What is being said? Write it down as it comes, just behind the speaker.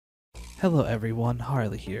Hello everyone,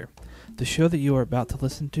 Harley here. The show that you are about to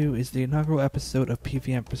listen to is the inaugural episode of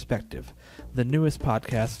PvM Perspective, the newest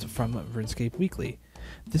podcast from Runescape Weekly.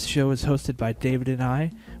 This show is hosted by David and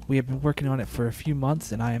I. We have been working on it for a few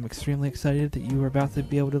months, and I am extremely excited that you are about to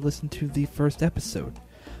be able to listen to the first episode.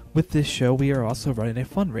 With this show, we are also running a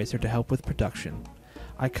fundraiser to help with production.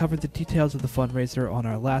 I covered the details of the fundraiser on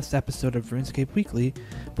our last episode of RuneScape Weekly,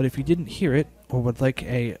 but if you didn't hear it, or would like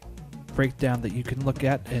a breakdown that you can look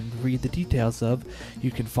at and read the details of,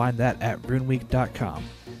 you can find that at runeweek.com.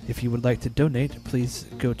 If you would like to donate, please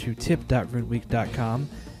go to tip.runeweek.com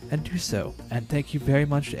and do so. And thank you very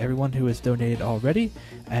much to everyone who has donated already,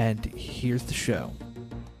 and here's the show.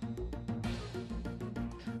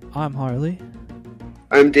 I'm Harley.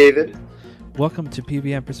 I'm David. Welcome to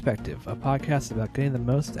PvM Perspective, a podcast about getting the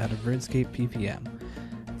most out of RuneScape PvM.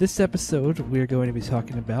 This episode, we're going to be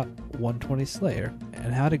talking about 120 Slayer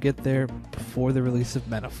and how to get there before the release of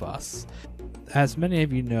Menaphos. As many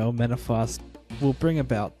of you know, Menaphos will bring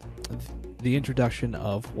about the introduction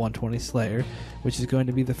of 120 Slayer, which is going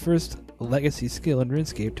to be the first legacy skill in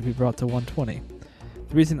RuneScape to be brought to 120.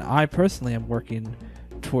 The reason I personally am working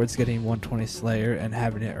towards getting 120 Slayer and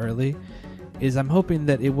having it early is I'm hoping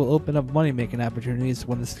that it will open up money-making opportunities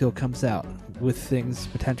when the skill comes out, with things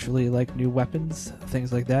potentially like new weapons,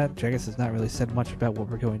 things like that. Jagex has not really said much about what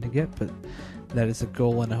we're going to get, but that is a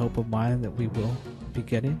goal and a hope of mine that we will be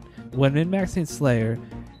getting. When min-maxing Slayer,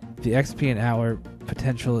 the XP an hour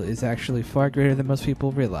potential is actually far greater than most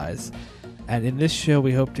people realize, and in this show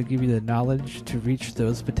we hope to give you the knowledge to reach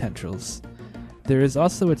those potentials. There is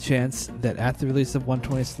also a chance that at the release of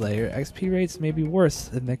 120 Slayer, XP rates may be worse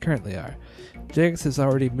than they currently are. Jagex has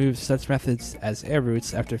already moved such methods as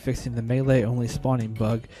Airuts after fixing the melee-only spawning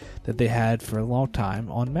bug that they had for a long time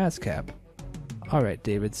on Mazcab. Alright,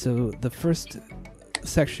 David, so the first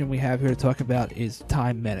section we have here to talk about is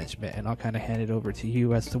time management, and I'll kind of hand it over to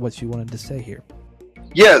you as to what you wanted to say here.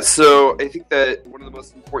 Yeah, so I think that one of the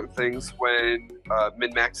most important things when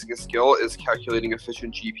min-maxing a skill is calculating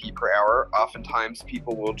efficient GP per hour. Oftentimes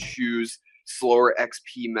people will choose slower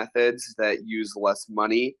XP methods that use less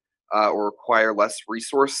money or require less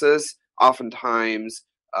resources. Oftentimes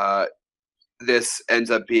this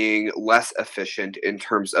ends up being less efficient in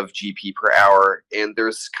terms of GP per hour, and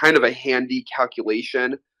there's kind of a handy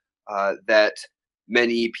calculation that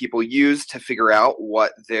many people use to figure out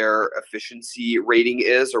what their efficiency rating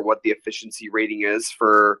is, or what the efficiency rating is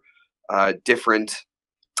for different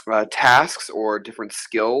tasks or different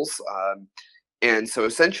skills. And so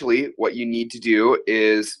essentially what you need to do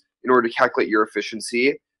is, in order to calculate your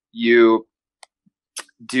efficiency, you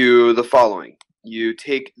do the following. You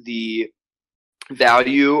take the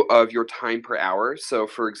value of your time per hour. So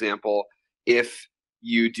for example, if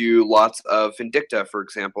you do lots of Vindicta, for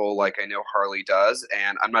example, like I know Harley does,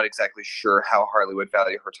 and I'm not exactly sure how Harley would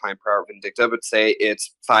value her time per hour of Vindicta, but say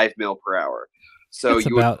it's 5 mil per hour. So it's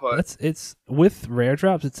you about, would put... it's with rare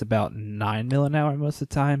drops, it's about 9 mil an hour most of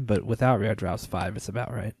the time, but without rare drops, 5 is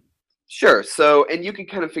about right. Sure. So, and you can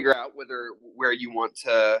kind of figure out where you want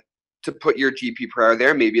to put your GP per hour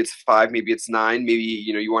there. Maybe it's 5, maybe it's 9, maybe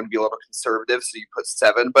you want to be a little conservative, so you put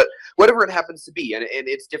 7, but whatever it happens to be, and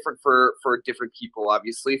it's different for different people.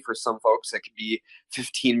 Obviously, for some folks it could be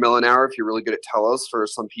 15 mil an hour if you're really good at telos. For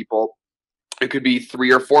some people, it could be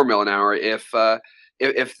 3 or 4 mil an hour if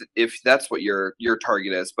that's what your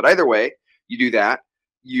target is. But either way, you do that.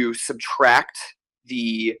 You subtract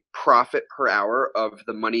the profit per hour of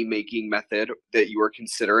the money-making method that you are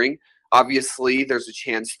considering. Obviously, there's a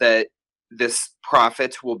chance that this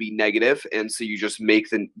profit will be negative, and so you just make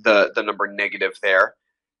the number negative there.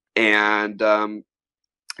 And then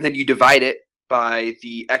you divide it by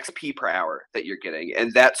the XP per hour that you're getting,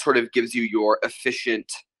 and that sort of gives you your efficiency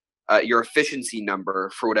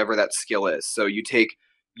number for whatever that skill is. So you take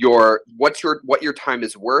what your time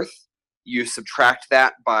is worth, you subtract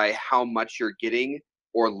that by how much you're getting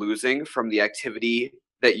or losing from the activity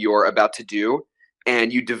that you're about to do,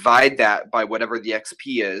 and you divide that by whatever the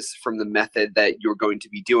XP is from the method that you're going to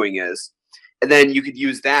be doing is. And then you could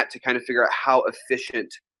use that to kind of figure out how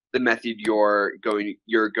efficient the method you're going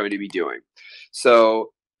to be doing.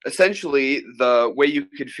 So essentially, the way you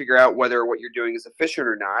could figure out whether what you're doing is efficient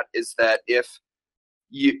or not is that if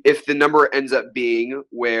the number ends up being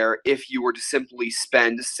where if you were to simply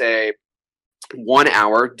spend, say, 1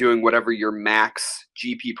 hour doing whatever your max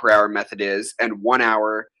GP per hour method is, and 1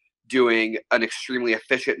 hour doing an extremely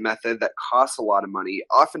efficient method that costs a lot of money,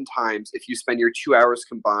 oftentimes if you spend your 2 hours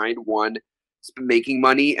combined, one making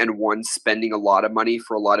money and one spending a lot of money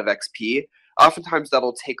for a lot of XP, oftentimes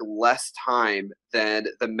that'll take less time than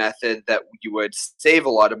the method that you would save a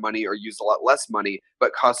lot of money or use a lot less money,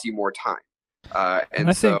 but cost you more time. And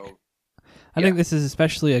I think this is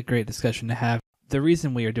especially a great discussion to have. The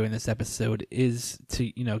reason we are doing this episode is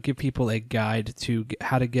to, give people a guide to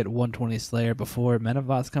how to get 120 Slayer before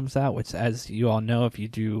Menaphos comes out, which, as you all know, if you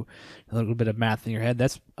do a little bit of math in your head,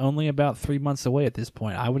 that's only about 3 months away at this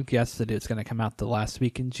point. I would guess that it's going to come out the last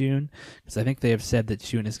week in June, because I think they have said that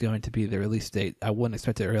June is going to be the release date. I wouldn't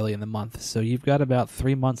expect it early in the month. So you've got about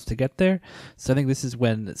 3 months to get there. So I think this is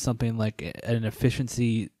when something like an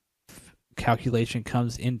efficiency calculation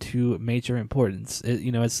comes into major importance.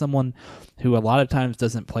 As someone who a lot of times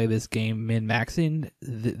doesn't play this game min-maxing,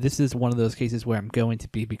 this is one of those cases where I'm going to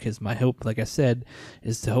be, because my hope, like I said,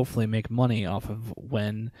 is to hopefully make money off of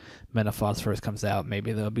when Menaphos first comes out.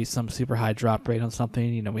 Maybe there'll be some super high drop rate on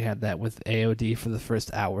something. We had that with AOD for the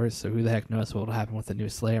first hour, so who the heck knows what will happen with the new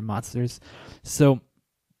Slayer monsters. So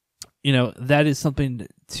that is something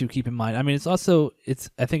to keep in mind. I mean, I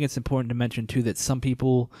think it's important to mention too that some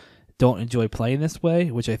people don't enjoy playing this way,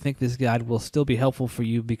 which I think this guide will still be helpful for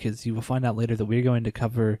you, because you will find out later that we're going to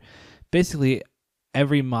cover basically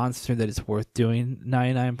every monster that is worth doing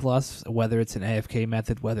 99 plus, whether it's an AFK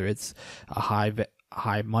method, whether it's a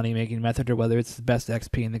high money making method, or whether it's the best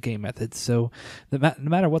XP in the game method. So no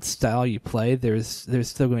matter what style you play, there's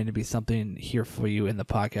still going to be something here for you in the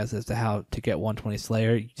podcast as to how to get 120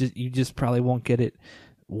 Slayer. You just probably won't get it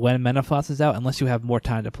when Menaphos is out, unless you have more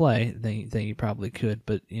time to play, then you probably could.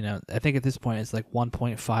 But, I think at this point it's like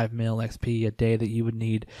 1.5 mil XP a day that you would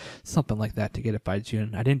need, something like that, to get it by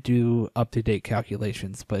June. I didn't do up-to-date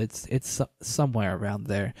calculations, but it's somewhere around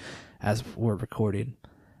there as we're recording.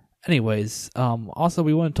 Anyways, also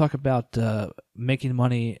we want to talk about making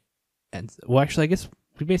money, and, well, actually, I guess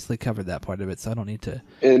we basically covered that part of it, so I don't need to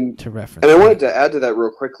reference. And I wanted to add to that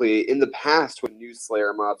real quickly. In the past, when new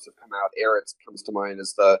Slayer mobs have come out, Airuts comes to mind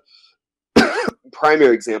as the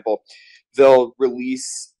primary example. They'll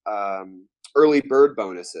release early bird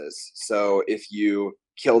bonuses. So if you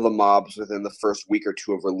kill the mobs within the first week or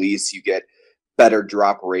two of release, you get better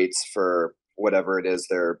drop rates for whatever it is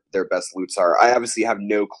their best loots are. I obviously have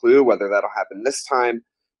no clue whether that'll happen this time,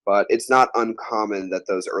 but it's not uncommon that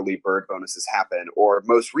those early bird bonuses happen. Or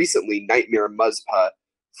most recently, Nightmare Mazcab,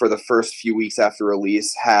 for the first few weeks after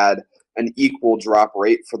release, had an equal drop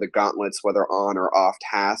rate for the gauntlets, whether on or off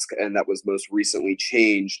task, and that was most recently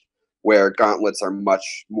changed, where gauntlets are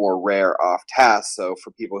much more rare off task. So for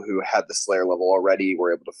people who had the Slayer level already,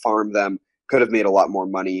 were able to farm them, could have made a lot more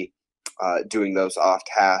money doing those off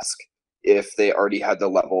task if they already had the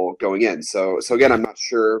level going in. So again, I'm not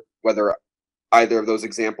sure whether either of those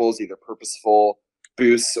examples, either purposeful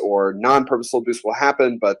boosts or non-purposeful boosts, will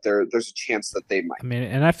happen, but there's a chance that they might. I mean,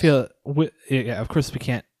 and I feel, of course we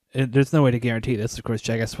can't, there's no way to guarantee this. Of course,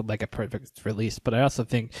 Jagex would like a perfect release, but I also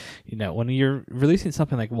think, when you're releasing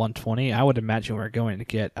something like 120, I would imagine we're going to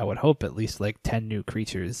get, I would hope, at least like 10 new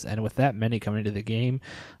creatures, and with that many coming into the game,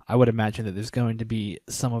 I would imagine that there's going to be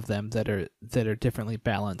some of them that are differently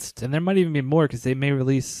balanced, and there might even be more, because they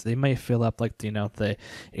may fill up like the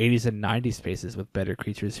 80s and 90s spaces with better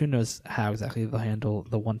creatures. Who knows how exactly they'll handle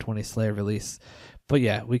the 120 Slayer release? But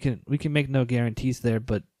yeah, we can make no guarantees there,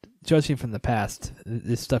 but judging from the past,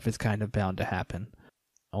 this stuff is kind of bound to happen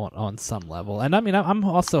on some level. And I mean, I'm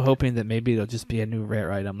also hoping that maybe it'll just be a new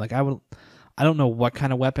rare item. Like I don't know what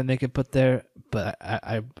kind of weapon they could put there, but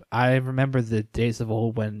I remember the days of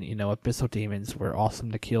old when abyssal demons were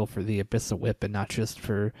awesome to kill for the abyssal whip and not just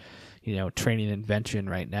for training invention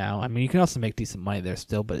right now. I mean, you can also make decent money there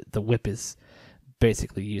still, but the whip is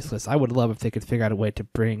basically useless. I would love if they could figure out a way to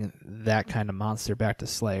bring that kind of monster back to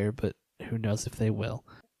Slayer, but who knows if they will.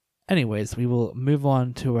 Anyways, we will move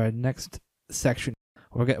on to our next section.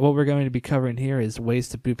 What we're going to be covering here is ways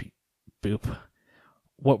to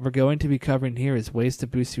What we're going to be covering here is ways to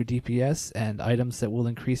boost your DPS and items that will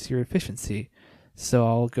increase your efficiency. So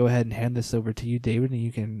I'll go ahead and hand this over to you, David, and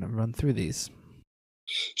you can run through these.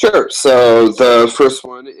 Sure. So the first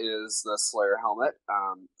one is the Slayer helmet.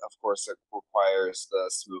 Of course, it requires the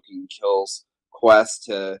Smoking Kills quest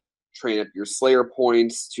to train up your Slayer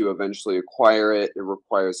points to eventually acquire it. It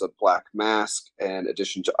requires a black mask in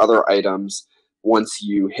addition to other items. Once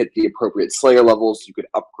you hit the appropriate Slayer levels, you could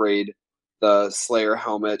upgrade the Slayer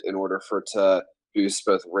helmet in order for it to boost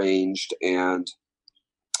both ranged and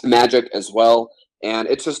magic as well. And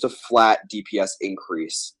it's just a flat DPS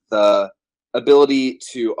increase. The ability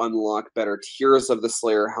to unlock better tiers of the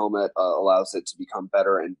Slayer helmet allows it to become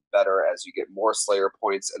better and better as you get more Slayer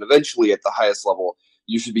points. And eventually, at the highest level,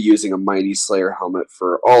 you should be using a Mighty Slayer helmet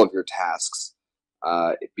for all of your tasks,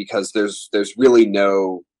 because there's really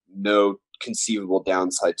no conceivable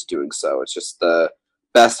downside to doing so. It's just the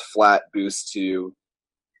best flat boost to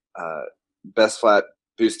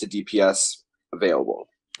DPS available.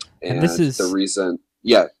 And this is the reason.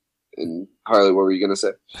 Yeah. And Harley, what were you going to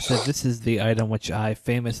say? So this is the item which I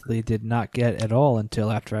famously did not get at all until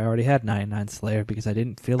after I already had 99 Slayer because I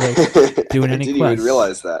didn't feel like doing any quests. I didn't even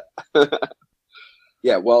realize that.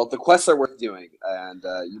 Yeah, well, the quests are worth doing, and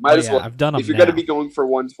you might as well. I've done them if you're now. going to be going for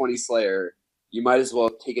 120 Slayer, you might as well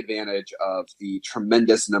take advantage of the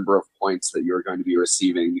tremendous number of points that you're going to be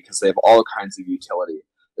receiving because they have all kinds of utility,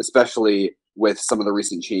 especially with some of the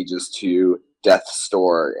recent changes to Death's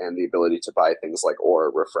Store and the ability to buy things like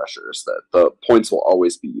aura refreshers. That the points will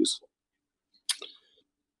always be useful.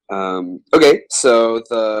 Okay, so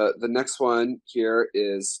the next one here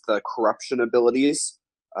is the corruption abilities,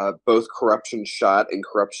 both Corruption Shot and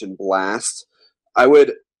Corruption Blast. I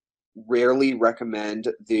would rarely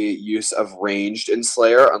recommend the use of ranged in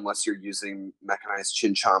Slayer unless you're using mechanized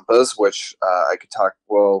Chinchampas, which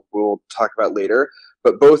we'll talk about later.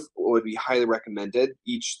 But both would be highly recommended.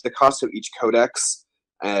 The cost of each codex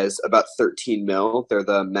is about 13 mil. They're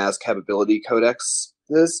the Mazcab ability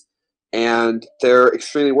codexes, and they're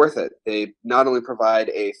extremely worth it. They not only provide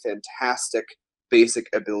a fantastic basic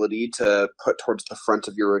ability to put towards the front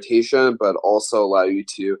of your rotation, but also allow you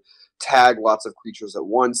to tag lots of creatures at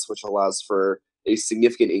once, which allows for a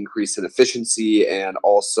significant increase in efficiency and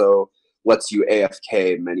also lets you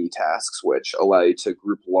AFK many tasks, which allow you to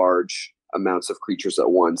group large amounts of creatures at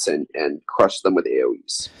once and crush them with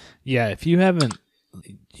AoEs. Yeah, if you haven't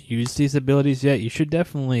used these abilities yet, you should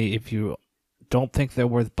definitely, if you don't think they're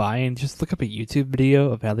worth buying, just look up a YouTube video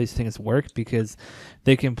of how these things work because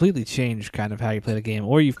they completely change kind of how you play the game.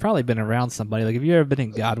 Or you've probably been around somebody, like if you've ever been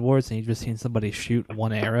in God Wars and you've just seen somebody shoot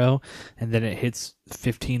one arrow and then it hits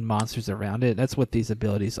 15 monsters around it, that's what these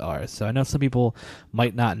abilities are. So I know some people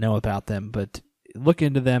might not know about them, but look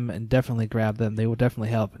into them and definitely grab them. They will definitely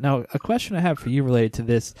help. Now, a question I have for you related to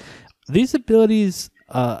this, these abilities,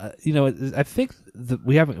 I think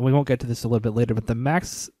we won't get to this a little bit later, but the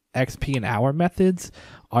max XP and hour methods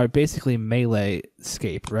are basically melee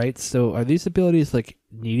scape, right? So are these abilities like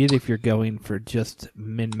needed if you're going for just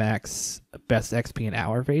min-max best XP and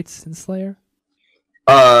hour rates in Slayer?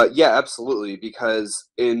 Yeah, absolutely. Because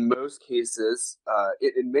in most cases,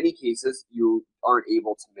 in many cases, you aren't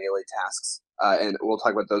able to melee tasks, and we'll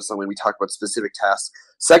talk about those when we talk about specific tasks.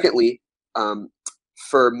 Secondly,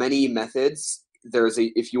 for many methods,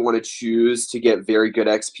 if you want to choose to get very good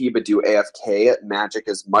XP but do AFK, magic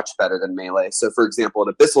is much better than melee. So, for example,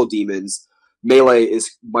 in Abyssal Demons, melee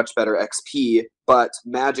is much better XP, but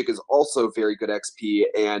magic is also very good XP,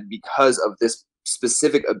 and because of this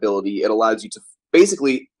specific ability, it allows you to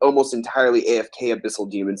basically almost entirely AFK Abyssal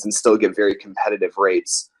Demons and still get very competitive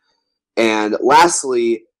rates. And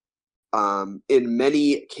lastly, in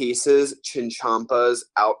many cases, Chinchampas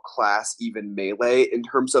outclass even melee in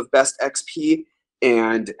terms of best XP,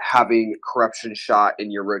 and having Corruption Shot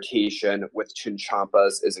in your rotation with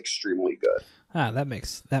Chinchampas is extremely good. That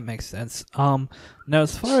makes sense. Now,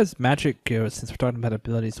 as far as magic goes, since we're talking about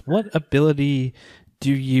abilities, what ability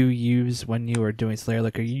do you use when you are doing Slayer?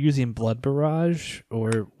 Like, are you using Blood Barrage,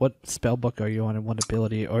 or what spellbook are you on in what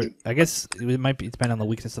ability? Or I guess it might depend on the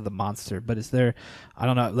weakness of the monster, but is there, I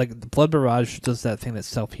don't know, like the Blood Barrage does that thing that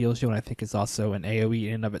self-heals you, and I think is also an AoE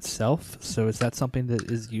in and of itself. So is that something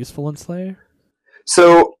that is useful in Slayer?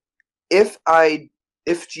 So if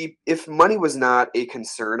money was not a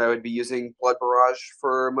concern, I would be using Blood Barrage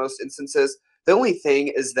for most instances. The only thing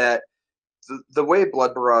is that the way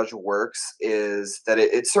Blood Barrage works is that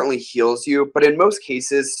it certainly heals you, but in most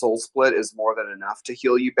cases, Soul Split is more than enough to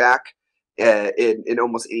heal you back in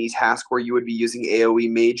almost any task where you would be using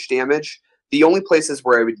AoE mage damage. The only places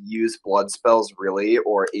where I would use blood spells really,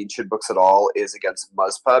 or ancient books at all, is against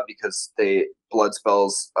Mazcab, because blood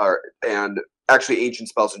spells and actually ancient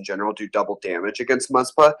spells in general do double damage against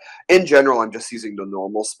Mazcab. In general, I'm just using the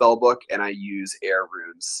normal spell book, and I use air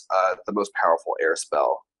runes, the most powerful air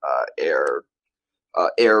spell.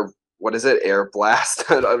 What is it? Air blast?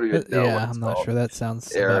 I don't even know. Yeah, I'm not sure. That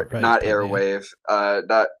sounds air, about right, not airwave.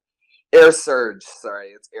 Not air surge. Sorry,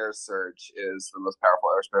 it's air surge is the most powerful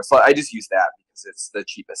air spell. So I just use that because it's the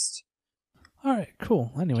cheapest. All right,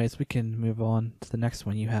 cool. Anyways, we can move on to the next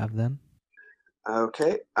one you have then.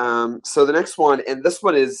 Okay. So the next one, and this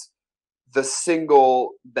one is the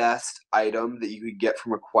single best item that you could get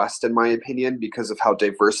from a quest, in my opinion, because of how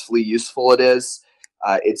diversely useful it is.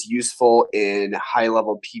 It's useful in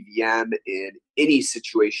high-level PvM in any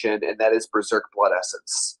situation, and that is Berserk Blood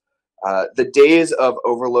Essence. The days of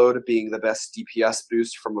Overload being the best DPS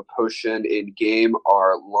boost from a potion in game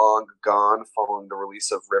are long gone following the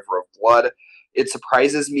release of River of Blood. It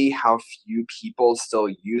surprises me how few people still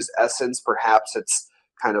use Essence. Perhaps it's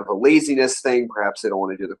kind of a laziness thing. Perhaps they don't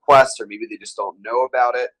want to do the quest, or maybe they just don't know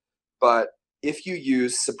about it. But if you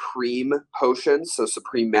use Supreme potions, so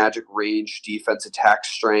Supreme Magic, Range, Defense, Attack,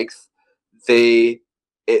 Strength, they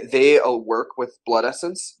work with Blood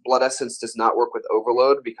Essence. Blood Essence does not work with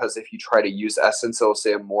Overload, because if you try to use Essence, it'll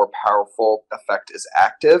say a more powerful effect is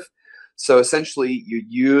active. So essentially, you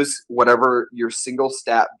use whatever your single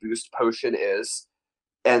stat boost potion is,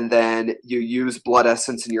 and then you use Blood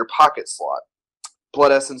Essence in your pocket slot.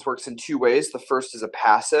 Blood Essence works in two ways. The first is a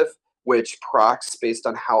passive, which procs based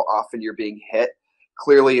on how often you're being hit.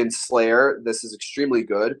 Clearly in Slayer, this is extremely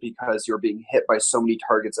good because you're being hit by so many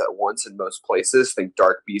targets at once in most places, think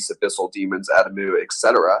Dark Beasts, Abyssal Demons, Adamu,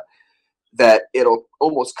 etc., that it'll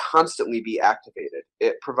almost constantly be activated.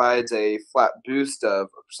 It provides a flat boost of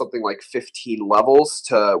something like 15 levels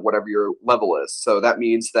to whatever your level is. So that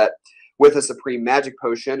means that with a Supreme Magic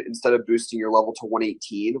Potion, instead of boosting your level to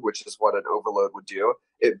 118, which is what an Overload would do,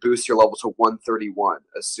 it boosts your level to 131,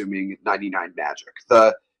 assuming 99 magic.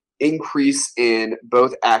 The increase in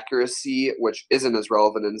both accuracy, which isn't as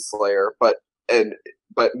relevant in Slayer, but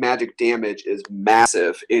magic damage is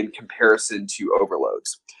massive in comparison to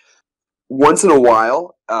Overloads. Once in a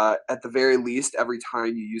while, at the very least, every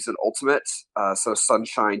time you use an ultimate, so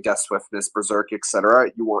Sunshine, Death Swiftness, Berserk, etc.,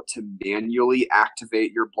 you want to manually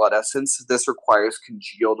activate your Blood Essence. This requires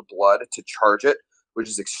congealed blood to charge it, which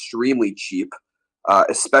is extremely cheap,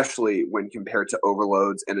 especially when compared to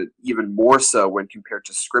Overloads, and even more so when compared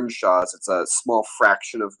to Scrimshaws. It's a small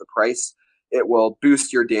fraction of the price. It will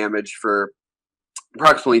boost your damage for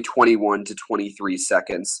approximately 21 to 23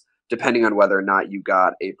 seconds, depending on whether or not you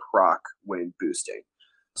got a proc when boosting.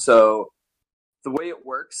 So the way it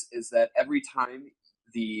works is that every time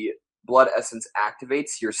the Blood Essence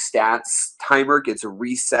activates, your stats timer gets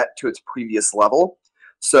reset to its previous level.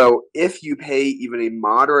 So if you pay even a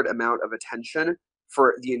moderate amount of attention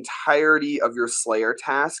for the entirety of your Slayer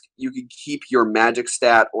task, you can keep your magic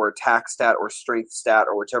stat or attack stat or strength stat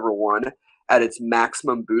or whichever one at its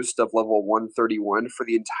maximum boost of level 131 for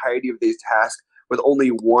the entirety of these tasks, with only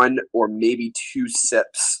one or maybe two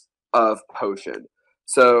sips of potion.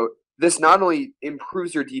 So this not only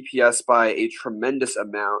improves your DPS by a tremendous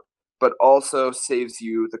amount, but also saves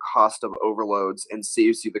you the cost of Overloads and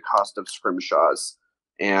saves you the cost of Scrimshaws.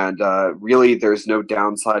 And really, there's no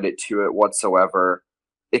downside to it whatsoever,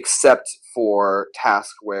 except for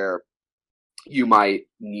tasks where you might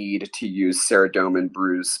need to use Ceridome and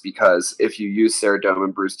Bruise, because if you use Ceridome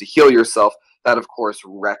and Bruise to heal yourself, that, of course,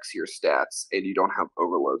 wrecks your stats, and you don't have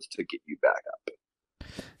Overloads to get you back up.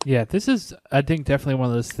 Yeah, this is, I think, definitely one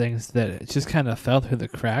of those things that it just kind of fell through the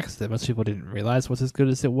cracks that most people didn't realize was as good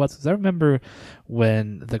as it was. Because I remember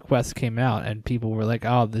when the quest came out and people were like,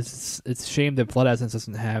 "Oh, it's a shame that Blood Essence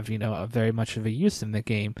doesn't have, a very much of a use in the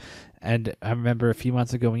game." And I remember a few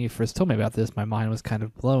months ago when you first told me about this, my mind was kind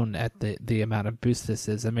of blown at the amount of boost this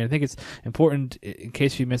is. I mean, I think it's important, in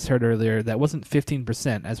case you misheard earlier, that wasn't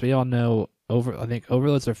 15%. As we all know, I think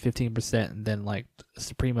Overloads are 15%, and then like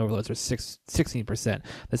Supreme Overloads are 16%.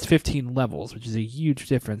 That's 15 levels, which is a huge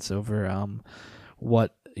difference over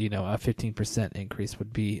what a 15% increase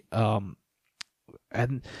would be.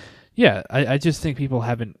 And yeah, I just think people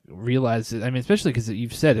haven't realized it. I mean, especially because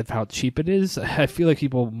you've said of how cheap it is. I feel like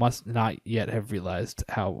people must not yet have realized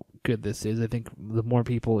how good this is. I think the more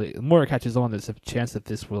it catches on, there's a chance that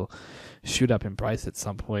this will shoot up in price at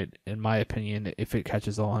some point, in my opinion, if it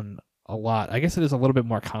catches on a lot. I guess it is a little bit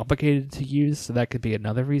more complicated to use, so that could be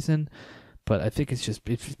another reason. But I think it's just,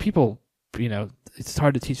 if people, it's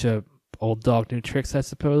hard to teach a old dog new tricks, I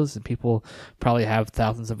suppose, and people probably have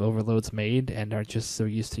thousands of Overloads made and are just so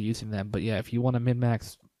used to using them. But yeah, if you want to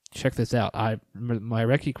min-max, check this out. My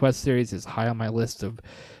Recce quest series is high on my list of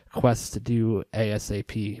quests to do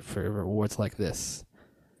ASAP for rewards like this.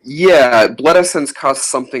 Yeah, Blood Essence costs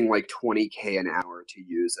something like 20k an hour to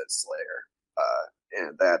use at Slayer,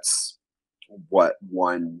 and that's what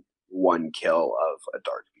one kill of a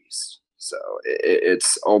Dark Beast. So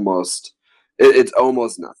it's almost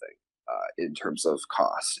nothing in terms of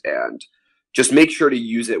cost, and just make sure to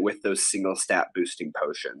use it with those single stat boosting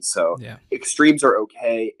potions. So yeah. Extremes are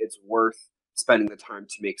okay. It's worth spending the time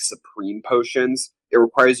to make Supreme potions. It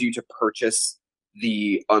requires you to purchase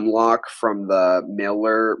the unlock from the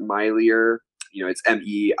Mylyr. It's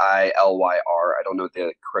Meillyr. I don't know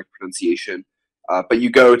the correct pronunciation. But you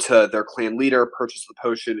go to their clan leader, purchase the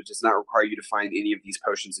potion. It does not require you to find any of these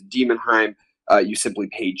potions in Demonheim. You simply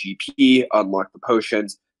pay GP, unlock the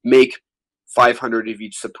potions. make 500 of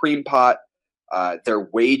each Supreme pot. They're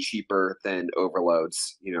way cheaper than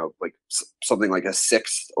overloads, like something like a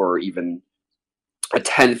sixth or even a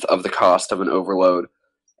tenth of the cost of an overload.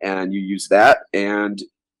 And you use that, and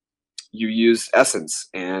you use Essence.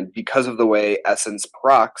 And because of the way Essence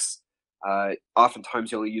procs,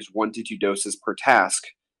 oftentimes you only use 1 to 2 doses per task,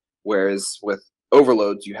 whereas with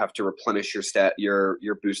overloads you have to replenish your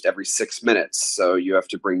boost every 6 minutes, so you have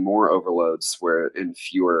to bring more overloads where in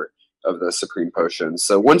fewer of the Supreme Potions.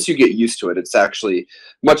 So once you get used to it, it's actually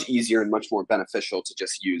much easier and much more beneficial to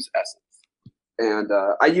just use Essence. And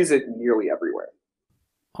I use it nearly everywhere.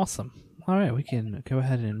 Awesome. All right, we can go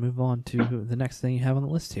ahead and move on to the next thing you have on the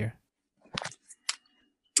list here.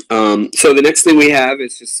 So the next thing we have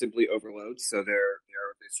is just simply overloads. So they're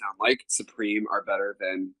what they sound like. Supreme are better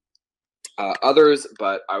than others,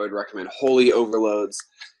 but I would recommend Holy Overloads.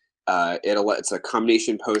 It's a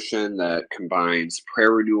combination potion that combines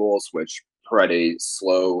prayer renewals, which provide a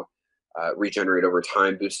slow regenerate over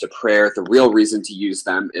time boost to prayer. The real reason to use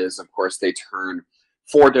them is, of course, they turn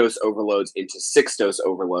 4-dose overloads into 6-dose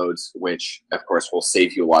overloads, which, of course, will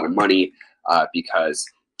save you a lot of money because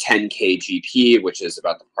 10k GP, which is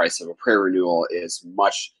about the price of a prayer renewal, is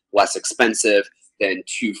much less expensive than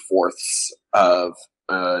 2/4 of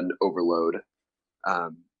an overload.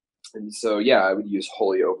 And so, yeah, I would use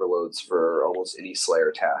Holy Overloads for almost any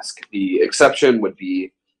Slayer task. The exception would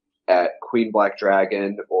be at Queen Black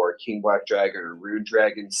Dragon or King Black Dragon or Rune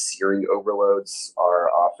Dragon. Searing Overloads are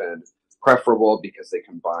often preferable because they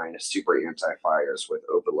combine super anti-fires with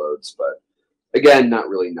overloads, but again, not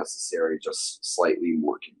really necessary, just slightly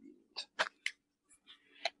more convenient.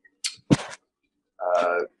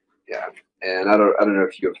 Yeah. And I don't know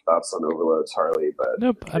if you have thoughts on overloads, Harley, but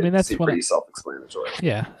nope. I mean, that's pretty self-explanatory.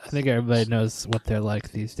 Yeah, I think everybody knows what they're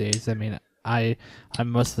like these days. I mean, I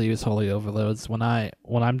mostly use Holy Overloads. When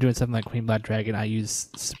I'm doing something like Queen Black Dragon, I use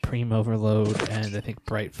Supreme Overload and I think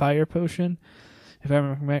Bright Fire Potion, if I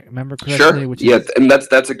remember correctly. Sure. And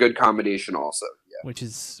that's a good combination also. Yeah.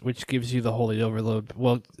 Which gives you the Holy Overload.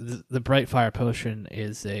 Well, the Bright Fire Potion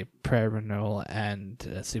is a prayer renewal and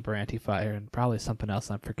a super anti-fire and probably something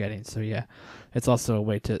else I'm forgetting. So yeah, it's also a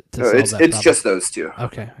way to solve that it's problem. just those two.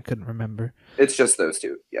 Okay, I couldn't remember. It's just those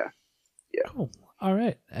two. Yeah. Cool. All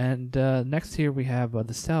right, and next here we have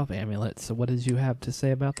the Salve Amulet. So what did you have to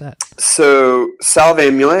say about that? So Salve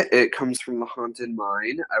Amulet, it comes from the Haunted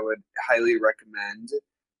Mine. I would highly recommend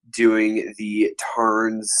doing the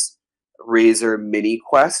Tarn's Razor mini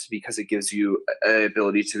quest because it gives you an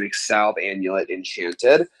ability to make Salve Amulet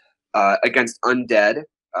enchanted against undead.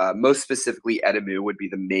 Most specifically, Edemu would be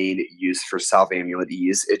the main use for Salve Amulet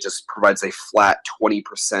Ease. It just provides a flat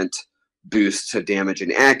 20% boost to damage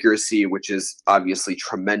and accuracy, which is obviously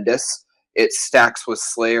tremendous. It stacks with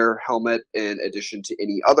Slayer Helmet in addition to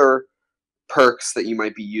any other perks that you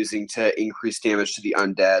might be using to increase damage to the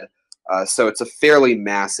undead. So it's a fairly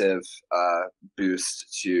massive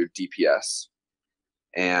boost to DPS.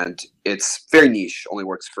 And it's very niche, only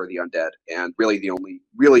works for the undead. And really the only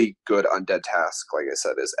really good undead task, like I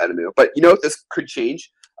said, is Edemu. But this could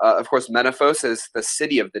change. Of course, Menaphos is the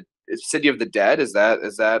city of the dead. Is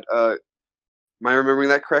that am I remembering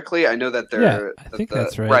that correctly? I know that I think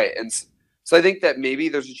that's right. Right, and so I think that maybe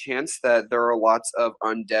there's a chance that there are lots of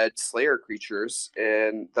undead Slayer creatures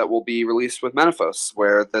and that will be released with Menaphos,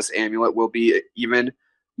 where this amulet will be even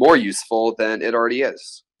more useful than it already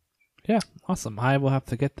is. Yeah, awesome. I will have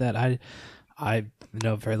to get that. I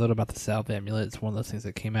know very little about the Salve Amulet. It's one of those things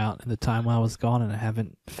that came out in the time while I was gone, and I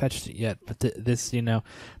haven't fetched it yet. But this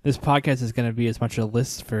podcast is going to be as much a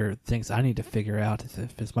list for things I need to figure out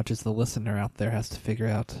as much as the listener out there has to figure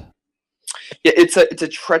out. Yeah, it's a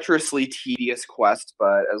treacherously tedious quest,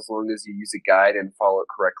 but as long as you use a guide and follow it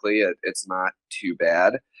correctly, it's not too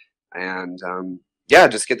bad. And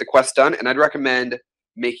just get the quest done. And I'd recommend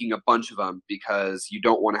making a bunch of them because you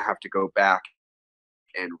don't want to have to go back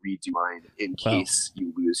and redo mine in case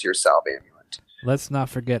you lose your Salve Amulet. Let's not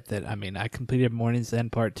forget that, I completed Morning's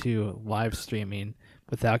End Part 2 live streaming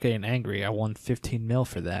without getting angry. I won 15 mil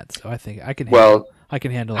for that, so I think I can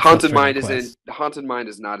handle Haunted Mind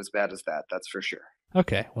is not as bad as that, that's for sure.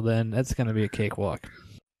 Okay, well then that's going to be a cakewalk.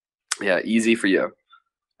 Yeah, easy for you.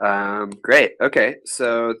 Great. Okay,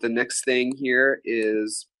 so the next thing here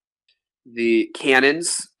is the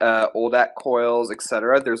cannons, Oldak coils,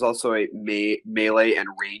 etc. There's also a melee and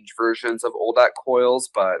range versions of Oldak coils,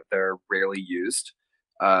 but they're rarely used.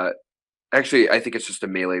 Actually, I think it's just a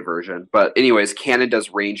melee version. But anyways, cannon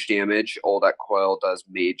does range damage. Oldak coil does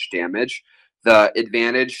mage damage. The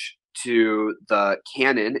advantage to the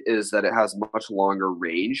cannon is that it has much longer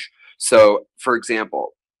range. So, for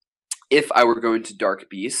example, if I were going to Dark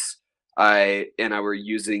Beasts, I were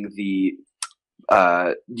using the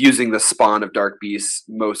spawn of Dark Beasts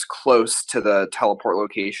most close to the teleport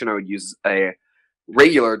location, I would use a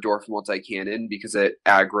regular Dwarf multi-cannon because it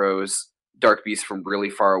aggroes Dark Beasts from really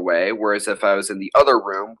far away. Whereas if I was in the other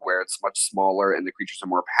room where it's much smaller and the creatures are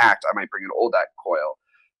more packed, I might bring an Oldak coil.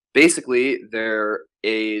 Basically, they're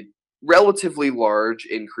a relatively large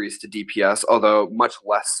increase to DPS, although much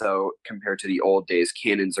less so compared to the old days.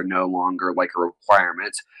 Cannons are no longer like a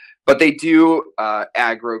requirement, but they do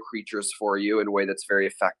aggro creatures for you in a way that's very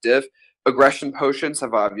effective. Aggression potions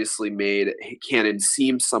have obviously made cannons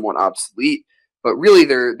seem somewhat obsolete, but really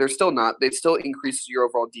they're still not. They still increase your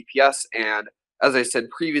overall DPS, and as I said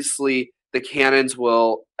previously, the cannons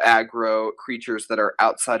will aggro creatures that are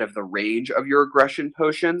outside of the range of your aggression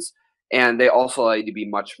potions, and they also allow you to be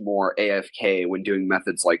much more AFK when doing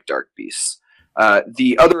methods like Dark Beasts.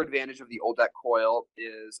 The other advantage of the Oldak coil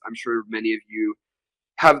is, I'm sure many of you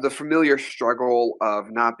have the familiar struggle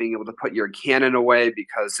of not being able to put your cannon away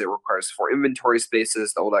because it requires 4 inventory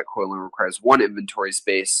spaces. The Oldak coil only requires 1 inventory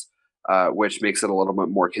space, which makes it a little bit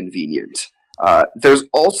more convenient. It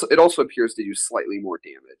also appears to do slightly more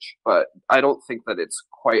damage, but I don't think that it's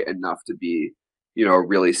quite enough to be, a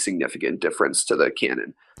really significant difference to the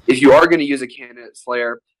cannon. If you are going to use a cannon at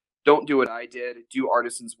Slayer, don't do what I did. Do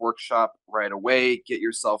Artisan's Workshop right away. Get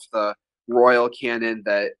yourself the Royal Cannon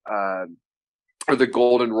or the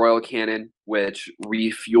Golden Royal Cannon, which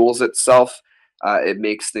refuels itself. It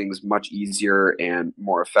makes things much easier and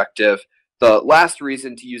more effective. The last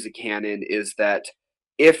reason to use a cannon is that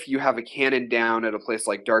if you have a cannon down at a place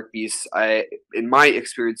like Dark Beasts, in my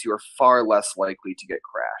experience, you are far less likely to get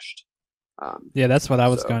crashed. Yeah, that's what I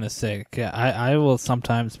was going to say. Yeah, I will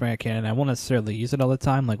sometimes bring a cannon. I won't necessarily use it all the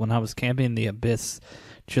time. Like when I was camping the Abyss,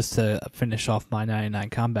 just to finish off my 99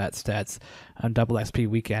 combat stats on double XP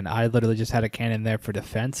weekend, I literally just had a cannon there for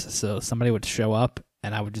defense. So somebody would show up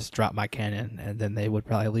and I would just drop my cannon, and then they would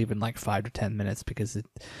probably leave in like 5 to 10 minutes because it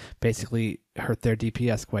basically hurt their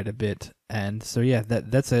DPS quite a bit. And so yeah,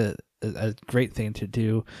 that's a great thing to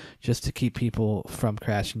do just to keep people from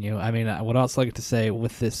crashing you. I mean, I would also like to say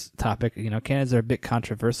with this topic, cannons are a bit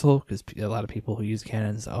controversial because a lot of people who use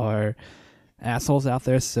cannons are assholes out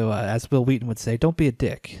there. So as Will Wheaton would say, don't be a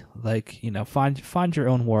dick. Like, find your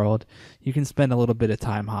own world. You can spend a little bit of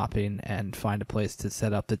time hopping and find a place to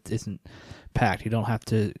set up that isn't packed. You don't have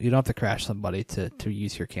to crash somebody to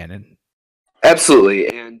use your cannon. Absolutely.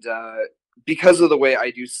 And because of the way I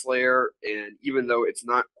do Slayer, and even though it's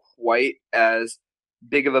not quite as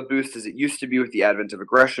big of a boost as it used to be with the advent of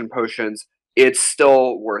aggression potions, it's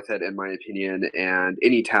still worth it in my opinion, and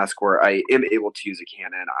any task where I am able to use a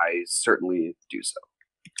cannon, I certainly do so.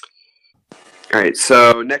 Alright,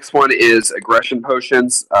 so next one is aggression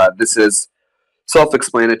potions. This is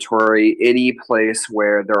self-explanatory. Any place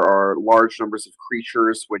where there are large numbers of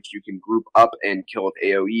creatures which you can group up and kill with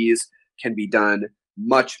AoEs can be done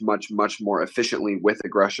much, much, much more efficiently with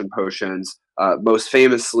aggression potions. Most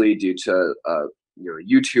famously, due to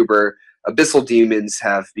YouTuber, Abyssal Demons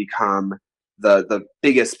have become the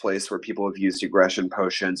biggest place where people have used aggression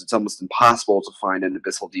potions. It's almost impossible to find an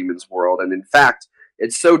Abyssal Demons world, and in fact,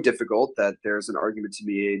 it's so difficult that there's an argument to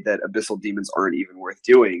be made that Abyssal Demons aren't even worth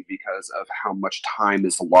doing because of how much time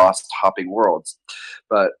is lost hopping worlds.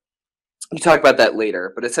 But we'll talk about that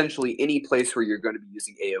later. But essentially, any place where you're going to be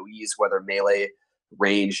using AoEs, whether melee,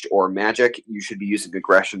 ranged, or magic, you should be using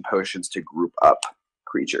aggression potions to group up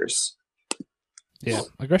creatures. Yeah,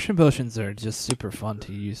 aggression potions are just super fun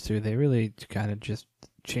to use too. They really kind of just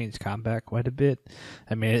change combat quite a bit.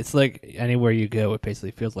 I mean, it's like anywhere you go, it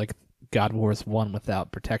basically feels like God Wars 1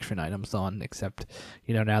 without protection items on, except,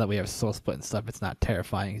 now that we have soul split and stuff, it's not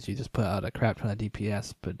terrifying because you just put out a crap ton of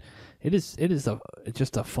DPS, but it's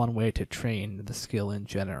just a fun way to train the skill in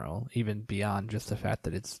general, even beyond just the fact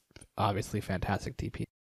that it's obviously fantastic DPS.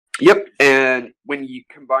 Yep, and when you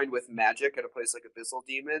combine with magic at a place like Abyssal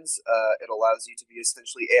Demons, it allows you to be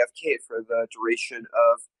essentially AFK for the duration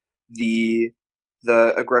of the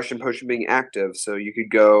aggression potion being active. So you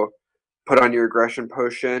could go put on your aggression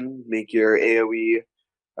potion, make your AoE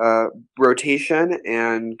rotation,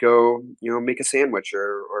 and go, make a sandwich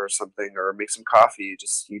or something, or make some coffee.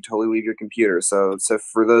 Just you totally leave your computer. So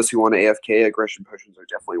for those who want to AFK, aggression potions are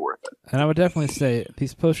definitely worth it. And I would definitely say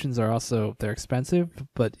these potions are also, they're expensive,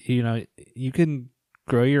 but you can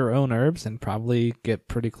grow your own herbs and probably get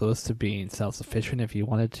pretty close to being self-sufficient if you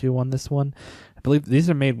wanted to on this one. I believe these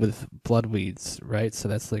are made with bloodweeds, right? So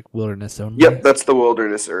that's like wilderness only. Yep, that's the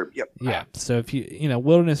wilderness herb. Yep. Yeah. So if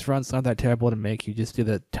wilderness run's not that terrible to make. You just do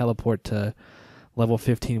the teleport to level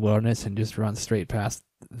 15 wilderness and just run straight past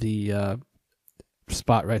the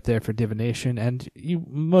spot right there for divination, and you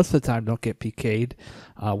most of the time don't get PK'd.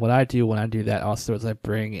 What I do when I do that also is I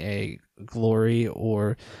bring a glory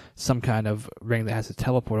or some kind of ring that has a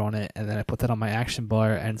teleport on it, and then I put that on my action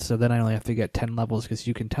bar, and so then I only have to get 10 levels because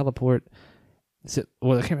you can teleport.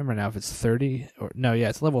 Well, I can't remember now if it's 30 or no. Yeah,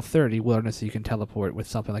 it's level 30 wilderness. So you can teleport with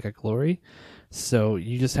something like a glory. So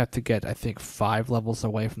you just have to get, I think, 5 levels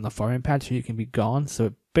away from the farming patch so you can be gone. So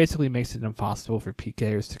it basically makes it impossible for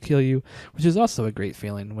PKers to kill you, which is also a great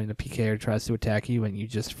feeling when a PKer tries to attack you and you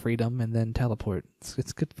just free them and then teleport.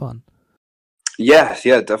 It's good fun. Yeah,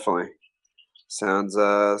 definitely. Sounds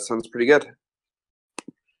pretty good.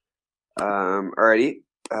 Alrighty.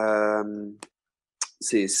 Let's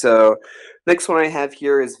see. So next one I have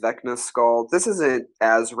here is Vecna Skull. This isn't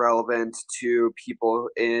as relevant to people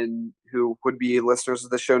who would be listeners of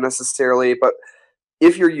the show necessarily, but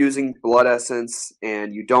if you're using Blood Essence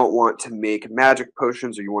and you don't want to make magic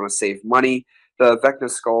potions or you want to save money, the Vecna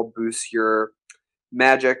Skull boosts your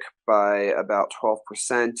magic by about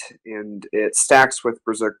 12%, and it stacks with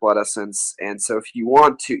Berserk Blood Essence. And so if you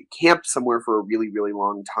want to camp somewhere for a really, really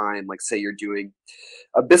long time, like say you're doing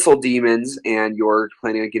Abyssal Demons and you're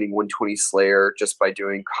planning on getting 120 Slayer just by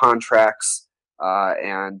doing contracts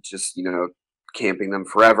and just, camping them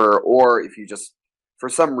forever, or if you just for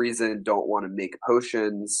some reason don't want to make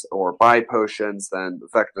potions or buy potions, then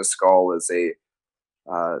Vecna Skull is a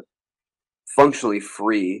functionally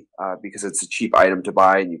free because it's a cheap item to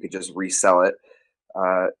buy and you could just resell it,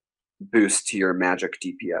 boost to your magic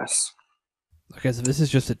DPS. Okay, so this is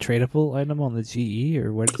just a tradable item on the GE,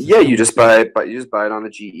 or what? Yeah, you just buy it, but you just buy it on the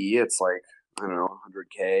GE. It's like, I don't know,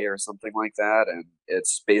 100K or something like that, and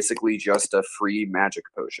it's basically just a free magic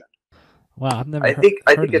potion. Wow, I've never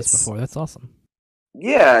heard of this before. That's awesome.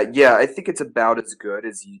 Yeah, I think it's about as good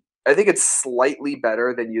as I think it's slightly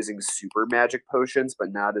better than using super magic potions,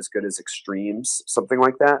 but not as good as extremes, something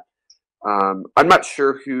like that. I'm not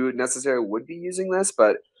sure who necessarily would be using this,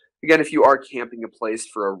 but again, if you are camping a place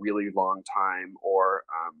for a really long time, or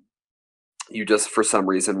you just for some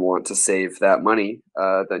reason want to save that money,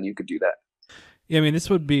 then you could do that. Yeah, I mean, this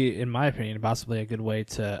would be, in my opinion, possibly a good way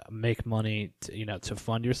to make money, to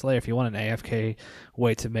fund your Slayer. If you want an AFK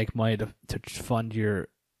way to make money to fund your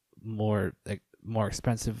more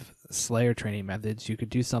expensive Slayer training methods, you could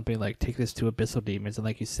do something like take this to Abyssal Demons, and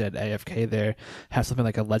like you said, AFK there, have something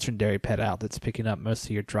like a legendary pet out that's picking up most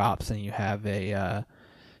of your drops, and you have a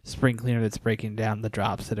spring cleaner that's breaking down the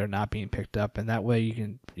drops that are not being picked up, and that way you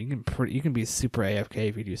can be super AFK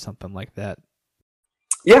if you do something like that.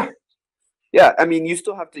 Yeah, I mean, you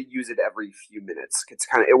still have to use it every few minutes. It's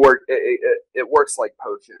kind of it works like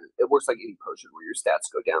potion. It works like any potion where your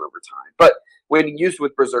stats go down over time. But when used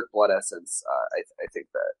with Berserk Blood Essence, I think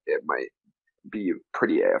that it might be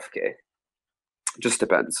pretty AFK. Just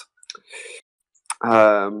depends.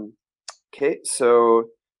 Okay, so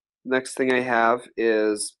next thing I have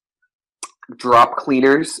is drop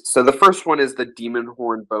cleaners. So the first one is the Demon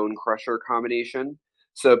Horn Bone Crusher combination.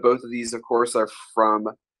 So both of these, of course, are from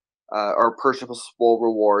are purchasable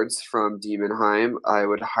rewards from Demonheim. I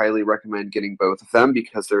would highly recommend getting both of them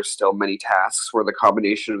because there's still many tasks where the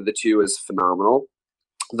combination of the two is phenomenal.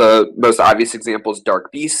 The most obvious example is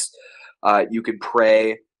Dark Beast. You could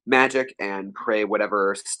pray magic and pray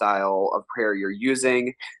whatever style of prayer you're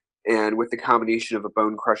using. And with the combination of a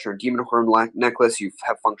Bone Crusher and Demon Horn necklace, you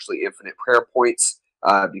have functionally infinite prayer points.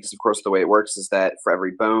 Because, of course, the way it works is that for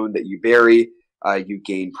every bone that you bury, you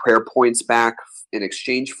gain prayer points back in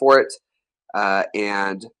exchange for it,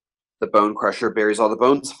 and the Bone Crusher buries all the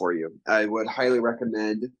bones for you. I would highly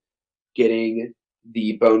recommend getting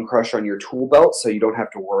the Bone Crusher on your tool belt so you don't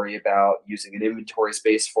have to worry about using an inventory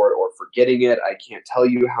space for it or forgetting it. I can't tell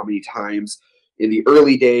you how many times in the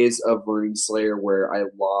early days of learning Slayer where I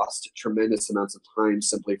lost tremendous amounts of time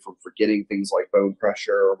simply from forgetting things like Bone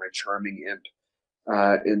Crusher or my Charming Imp.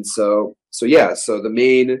 And so the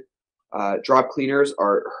main drop cleaners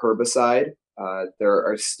are Herbicide. There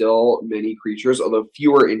are still many creatures, although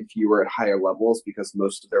fewer and fewer at higher levels because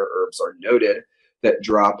most of their herbs are noted, that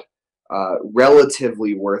drop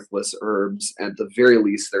relatively worthless herbs. At the very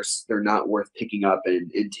least, they're not worth picking up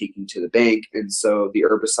and taking to the bank. And so the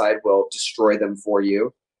Herbicide will destroy them for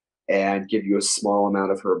you and give you a small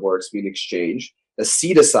amount of Herb XP in exchange. The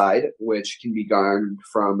Seedicide, which can be garnered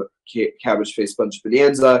from Cabbage Face Bunch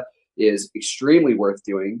Bonanza, is extremely worth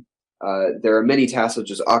doing. There are many tasks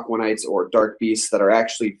such as Aquanites or Dark Beasts that are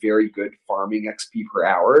actually very good farming XP per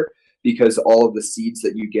hour because all of the seeds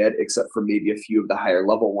that you get, except for maybe a few of the higher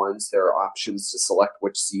level ones, there are options to select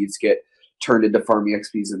which seeds get turned into farming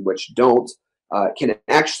XPs and which don't, can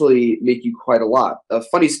actually make you quite a lot. A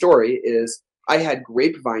funny story is I had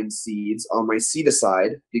grapevine seeds on my seed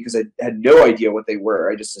aside because I had no idea what they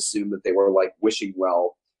were. I just assumed that they were like wishing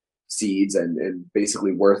well seeds and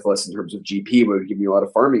basically worthless in terms of GP, but would give me a lot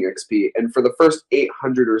of farming XP. And for the first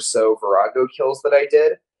 800 or so Virago kills that I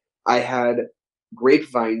did, I had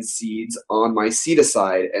grapevine seeds on my seed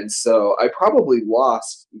aside, and so I probably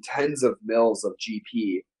lost tens of mils of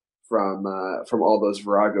GP from all those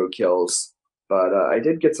Virago kills. But I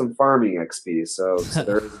did get some farming XP, so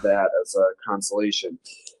there is that as a consolation.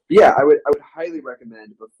 Yeah, I would highly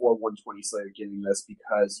recommend before 120 Slayer getting this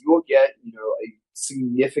because you will get a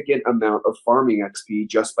significant amount of farming XP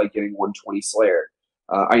just by getting 120 Slayer.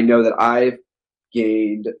 I know that I've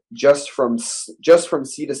gained just from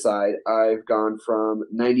seed aside, I've gone from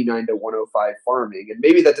 99 to 105 farming, and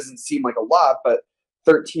maybe that doesn't seem like a lot, but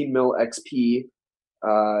 13 mil XP.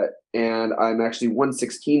 And I'm actually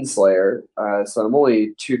 116 Slayer, so I'm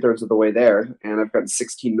only 2/3 of the way there, and I've gotten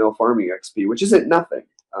 16 mil farming XP, which isn't nothing.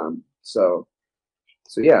 So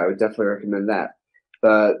yeah, I would definitely recommend that.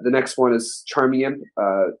 The next one is Charming Imp.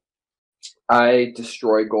 I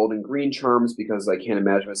destroy gold and green charms because I can't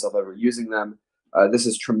imagine myself ever using them. This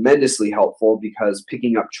is tremendously helpful because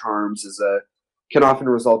picking up charms can often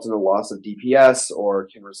result in a loss of DPS or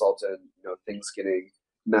can result in things getting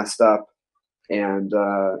messed up. And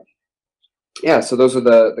yeah, so those are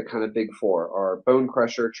the kind of big four: are Bone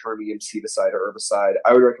Crusher, Charming Imp, Seedicide, or Herbicide.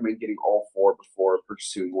 I would recommend getting all four before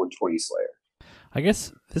pursuing 120 Slayer. I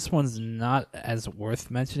guess this one's not as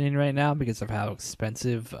worth mentioning right now because of how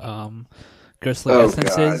expensive Ghostly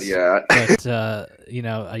Essence is. Yeah. But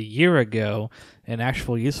a year ago, an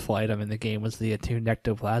actual useful item in the game was the attuned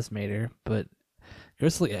Ectoplasmator, but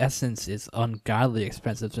Ghostly Essence is ungodly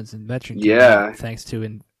expensive since Invention came out, thanks to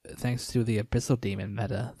the Abyssal Demon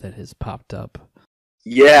meta that has popped up.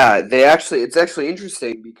 Yeah, it's actually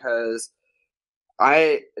interesting because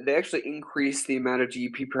they actually increased the amount of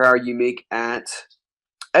GP per hour you make at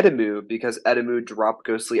Edemu because Edemu dropped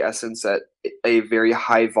Ghostly Essence at a very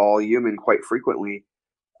high volume and quite frequently.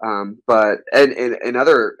 But in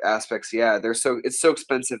other aspects, yeah, it's so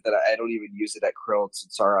expensive that I don't even use it at Krill's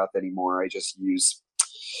and Sarath anymore. I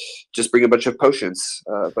just bring a bunch of potions,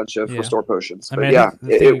 a bunch of restore potions. But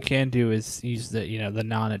the thing you can do is use the the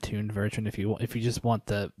non-attuned version if you just want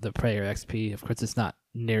the prayer XP. Of course, it's not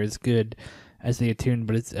near as good as the attuned,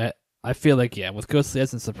 but it's I feel like with Ghostly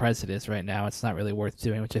Essence the price it is right now, it's not really worth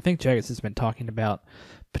doing. Which I think Jagex has been talking about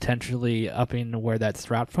potentially upping where that's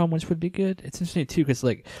dropped from, which would be good. It's interesting too because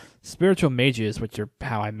like spiritual mages, which are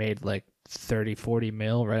how I made like 30-40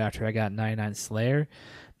 mil right after I got 99 Slayer.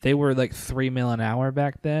 They were like 3 mil an hour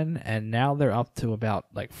back then, and now they're up to about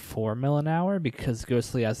like 4 mil an hour because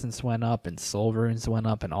Ghostly Essence went up and Soul Runes went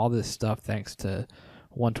up and all this stuff thanks to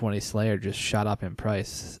 120 Slayer just shot up in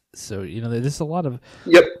price. So, there's a lot of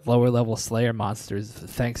lower level Slayer monsters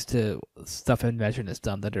thanks to stuff Invention has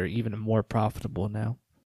done that are even more profitable now.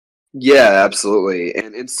 Yeah, absolutely.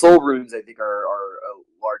 And Soul Runes, I think, are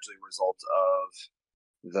largely a result of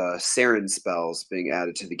the Saren spells being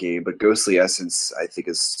added to the game, but Ghostly Essence, I think,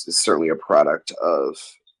 is certainly a product of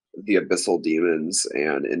the Abyssal Demons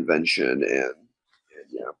and Invention, and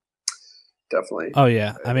yeah, definitely. Oh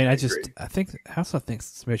yeah, I also think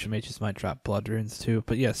Spiritual Mages might drop Blood Runes too,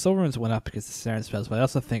 but yeah, Soul Runes went up because of Saren spells, but I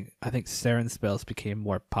think Saren spells became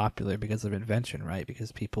more popular because of Invention, right?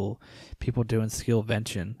 Because people doing skill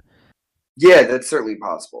vention. Yeah, that's certainly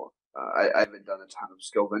possible. I haven't done a ton of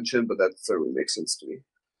skill vention, but that certainly makes sense to me.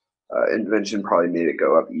 Invention probably made it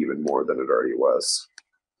go up even more than it already was.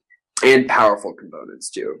 And powerful components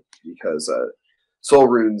too, because Soul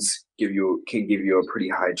Runes can give you a pretty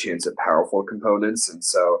high chance at powerful components, and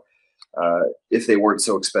so if they weren't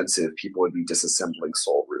so expensive, people would be disassembling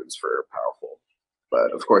Soul Runes for powerful.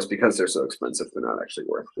 But of course, because they're so expensive, they're not actually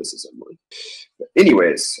worth disassembling. But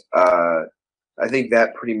anyways, I think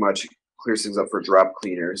that pretty much clears things up for drop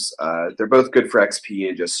cleaners. They're both good for XP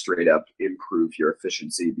and just straight up improve your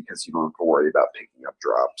efficiency because you don't have to worry about picking up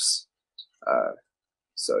drops.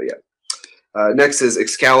 So yeah. Next is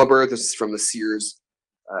Excalibur. This is from the Sears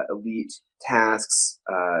Elite tasks.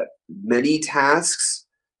 Many tasks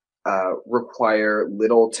require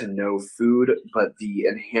little to no food, but the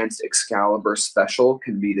Enhanced Excalibur special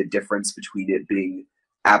can be the difference between it being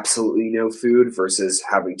absolutely no food versus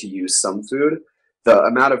having to use some food.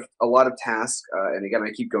 A lot of tasks, and again,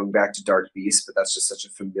 I keep going back to Dark Beast, but that's just such a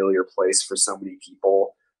familiar place for so many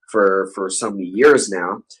people for so many years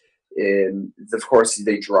now. And of course,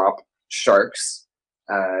 they drop sharks.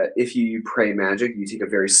 If you pray magic, you take a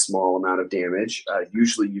very small amount of damage.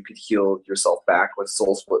 Usually you could heal yourself back with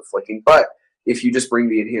Soul Split Flicking, but if you just bring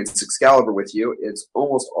the Enhanced Excalibur with you, it's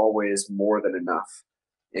almost always more than enough.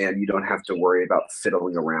 and you don't have to worry about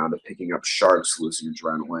fiddling around of picking up sharks, losing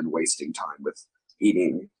adrenaline, wasting time with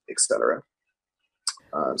eating, etc.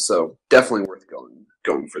 So definitely worth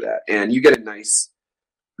going for that, and you get a nice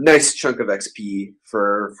chunk of XP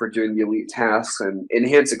for doing the elite tasks. And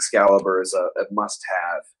Enhance Excalibur is a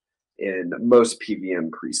must-have in most PvM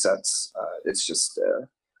presets. It's just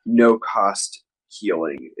no cost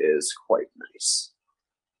healing is quite nice.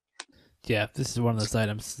 Yeah, this is one of those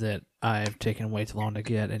items that I've taken way too long to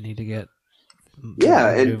get and need to get. Yeah,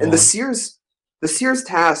 and the Seer's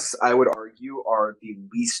tasks, I would argue, are the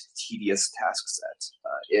least tedious task set.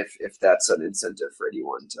 If that's an incentive for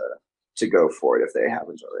anyone to go for it if they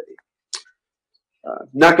haven't already.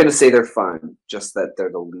 Not going to say they're fun, just that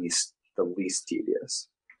they're the least tedious.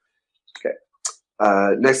 Okay.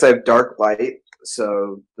 Next, I have Dark Light.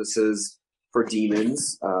 So this is for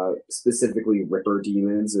demons, specifically Ripper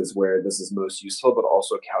demons is where this is most useful, but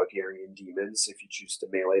also Calgarian demons if you choose to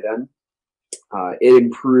melee them.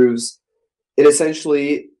 It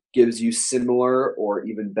essentially gives you similar or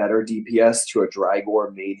even better DPS to a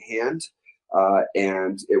Drygor main hand,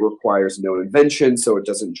 and it requires no invention, so it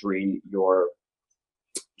doesn't drain your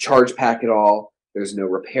charge pack at all. There's no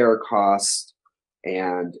repair cost,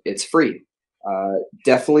 and it's free.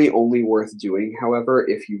 Definitely only worth doing, however,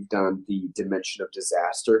 if you've done the Dimension of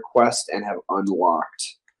Disaster quest and have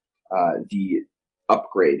unlocked the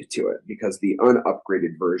upgrade to it, because the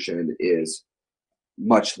unupgraded version is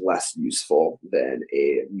much less useful than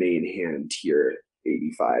a main hand tier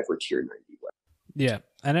 85 or tier 90 weapon. Yeah,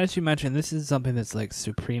 and as you mentioned, this is something that's like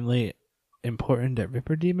supremely important at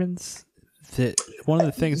Ripper demons. That one of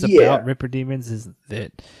the things about Ripper demons is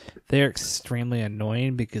that they're extremely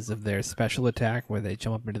annoying because of their special attack where they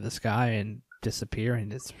jump up into the sky and disappear,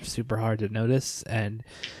 and it's super hard to notice. And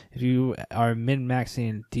if you are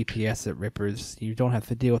min-maxing DPS at Rippers, you don't have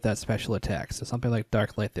to deal with that special attack. So something like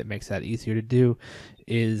Dark Light that makes that easier to do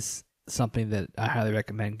is something that I highly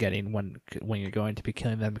recommend getting when you're going to be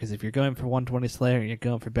killing them, because if you're going for 120 Slayer and you're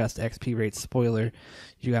going for best XP rate spoiler,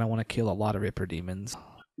 you're going to want to kill a lot of Ripper demons.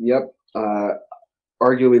 Yep.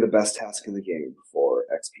 Arguably the best task in the game for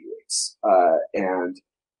XP rates. And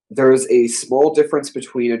there's a small difference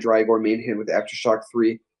between a Drygor main hand with Aftershock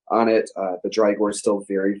 3 on it. The Drygor is still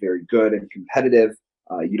very, very good and competitive.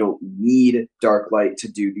 You don't need Dark Light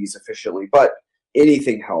to do these efficiently, but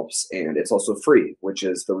anything helps, and it's also free, which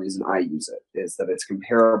is the reason I use it, is that it's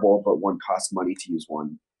comparable, but one costs money to use,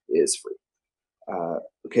 one is free.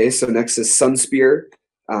 Okay, so next is Sunspear.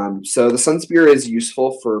 So the Sunspear is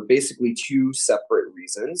useful for basically two separate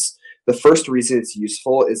reasons. The first reason it's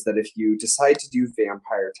useful is that if you decide to do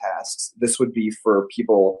vampire tasks, this would be for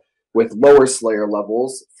people with lower Slayer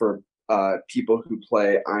levels, for people who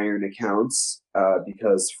play Iron accounts,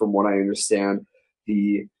 because from what I understand,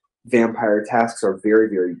 the vampire tasks are very,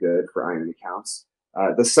 very good for Iron accounts.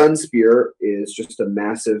 The Sunspear is just a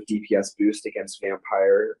massive DPS boost against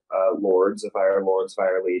vampire lords, Fire Lords,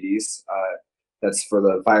 Fire Ladies. That's for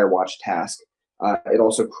the Firewatch task. It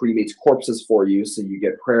also cremates corpses for you, so you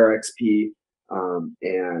get prayer XP,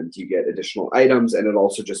 and you get additional items, and it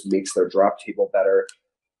also just makes their drop table better.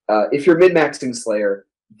 If you're min-maxing Slayer,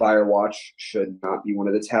 Firewatch should not be one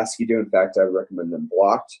of the tasks you do. In fact, I would recommend them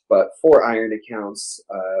blocked. But for Iron accounts,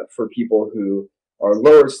 for people who are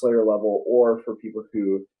lower Slayer level, or for people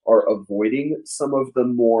who are avoiding some of the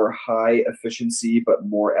more high efficiency but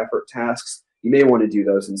more effort tasks, you may want to do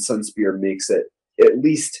those, and Sunspear makes it at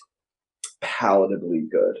least palatably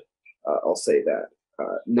good. I'll say that.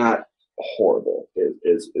 Not horrible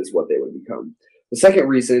is what they would become. The second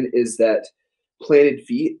reason is that Planted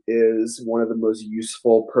Feet is one of the most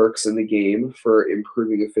useful perks in the game for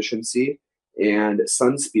improving efficiency, and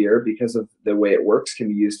Sunspear, because of the way it works, can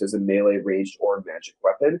be used as a melee, ranged, or magic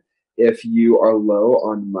weapon. If you are low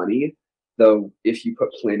on money, though, if you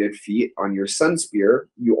put Planted Feet on your Sunspear,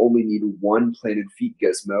 you only need one Planted Feet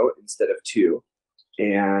gizmo instead of two,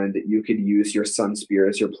 and you could use your Sunspear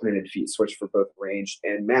as your Planted Feet switch for both ranged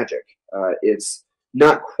and magic. It's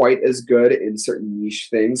not quite as good in certain niche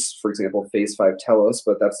things, for example, Phase 5 Telos,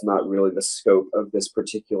 but that's not really the scope of this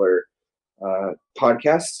particular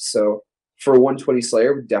podcast. So for 120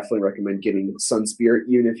 Slayer, we definitely recommend getting Sunspear,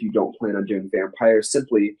 even if you don't plan on doing Vampire,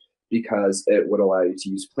 simply because it would allow you to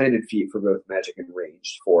use Planted Feet for both magic and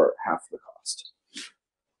ranged for half the cost.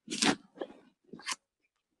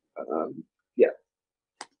 Yeah.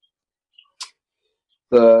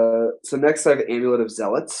 So next I have Amulet of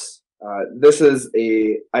Zealots. This is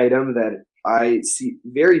a item that I see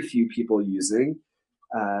very few people using,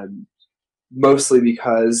 mostly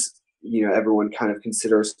because everyone kind of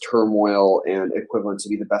considers Turmoil and Equivalent to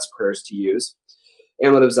be the best prayers to use.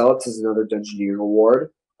 Amulet of Zealots is another Dungeoneer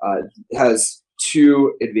reward. It has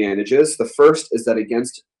two advantages. The first is that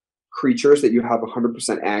against creatures that you have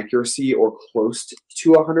 100% accuracy or close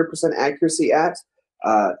to 100% accuracy at,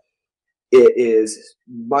 it is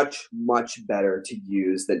much, much better to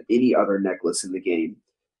use than any other necklace in the game.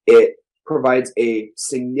 It provides a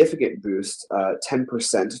significant boost,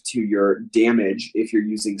 10% to your damage if you're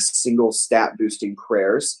using single stat boosting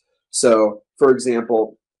prayers. So, for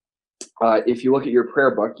example, if you look at your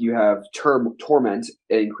prayer book, you have Torment.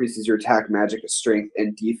 It increases your attack, magic, strength,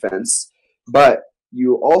 and defense. But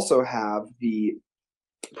you also have the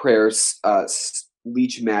prayers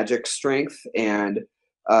Leech Magic Strength and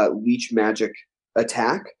Leech Magic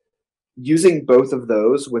Attack. Using both of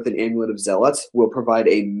those with an Amulet of Zealots will provide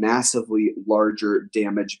a massively larger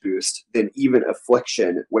damage boost than even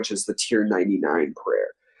Affliction, which is the tier 99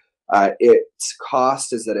 prayer. Its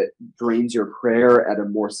cost is that it drains your prayer at a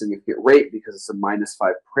more significant rate because it's a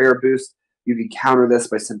 -5 prayer boost. You can counter this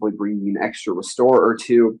by simply bringing an extra restore or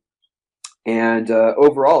two. And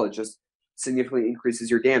overall, it just significantly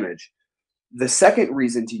increases your damage. The second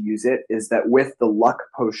reason to use it is that with the luck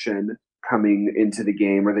potion coming into the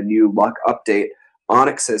game, or the new luck update,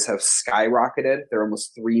 onyxes have skyrocketed. They're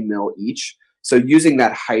almost 3 mil each. So using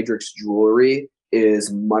that Hydrix jewelry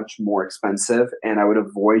is much more expensive, and I would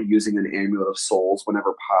avoid using an Amulet of Souls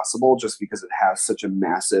whenever possible, just because it has such a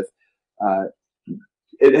massive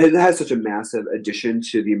addition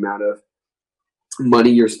to the amount of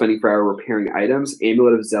money you're spending for hour repairing items.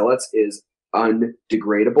 Amulet of Zealots is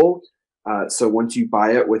undegradable. So once you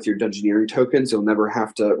buy it with your Dungeoneering tokens, you'll never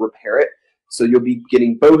have to repair it. So you'll be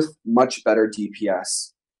getting both much better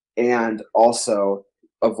DPS and also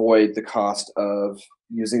avoid the cost of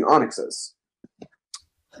using onyxes.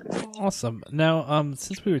 Awesome. Now,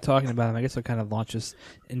 since we were talking about them, I guess I'll kind of launch us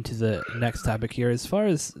into the next topic here. As far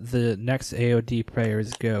as the next AOD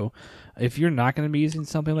prayers go, if you're not going to be using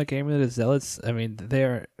something like Amulet of Zealots, I mean,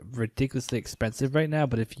 they're ridiculously expensive right now,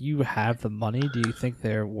 but if you have the money, do you think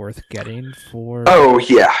they're worth getting for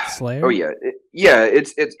Slayer? Oh,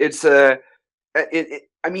 yeah.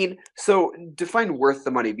 I mean, so define worth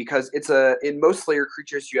the money, because in most Slayer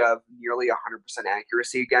creatures you have nearly 100%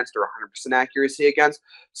 accuracy against, or 100% accuracy against.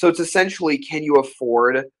 So it's essentially, can you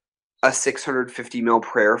afford a 650 mil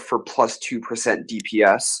prayer for plus 2%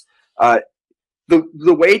 DPS?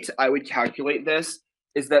 The way I would calculate this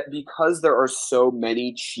is that because there are so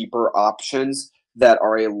many cheaper options that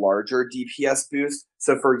are a larger DPS boost.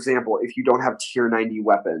 So for example, if you don't have tier 90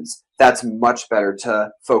 weapons, that's much better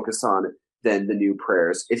to focus on than the new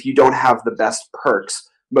prayers. If you don't have the best perks,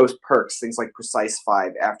 most perks, things like Precise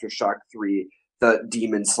 5, Aftershock 3, the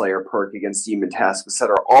Demon Slayer perk against Demon Task,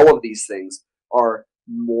 etc., all of these things are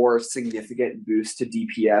more significant boosts to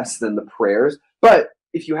DPS than the prayers. But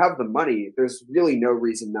if you have the money, there's really no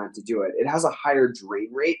reason not to do it. It has a higher drain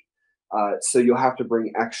rate, so you'll have to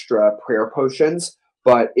bring extra prayer potions.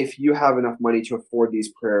 But if you have enough money to afford these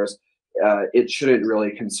prayers, it shouldn't really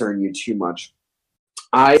concern you too much.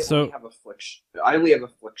 I only have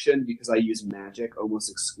Affliction because I use magic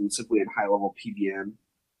almost exclusively in high level PvM.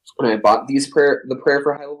 When I bought the prayer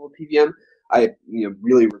for high level PvM, I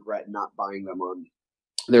really regret not buying them on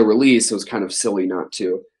their release. It was kind of silly not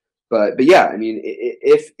to. But yeah, I mean,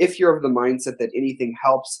 if you're of the mindset that anything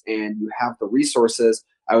helps and you have the resources,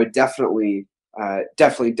 I would definitely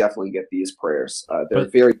get these prayers. They're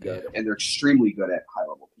very good, and they're extremely good at high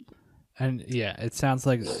level PvM. And yeah, it sounds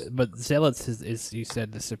like, but Zealots is you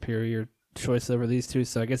said, the superior choice over these two.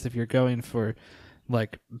 So I guess if you're going for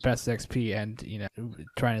like best XP and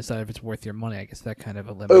trying to decide if it's worth your money, I guess that kind of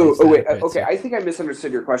eliminates. Okay. So. I think I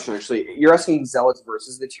misunderstood your question. Actually, you're asking Zealots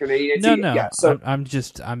versus the tier 99. No. Yeah, so I'm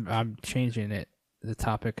changing the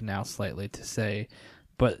topic now slightly to say,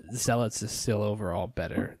 but Zealots is still overall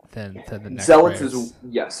better than the next Zealots prayers.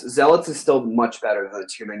 Zealots is still much better than the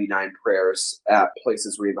tier 99 prayers at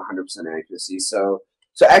places where you have 100% accuracy. So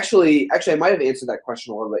actually, I might have answered that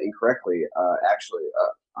question a little bit incorrectly.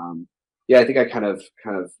 Yeah, I think I kind of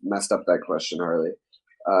messed up that question, Harley.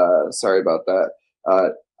 Sorry about that.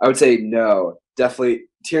 I would say no, definitely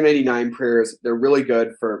tier 99 prayers. They're really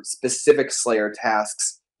good for specific Slayer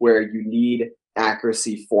tasks where you need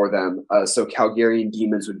accuracy for them. So Calgarian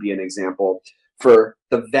Demons would be an example. For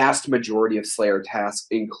the vast majority of Slayer tasks,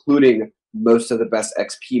 including most of the best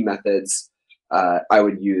XP methods, I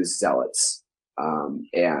would use Zealots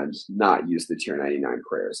and not use the tier 99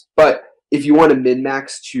 prayers. But if you want to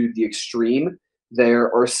min-max to the extreme, there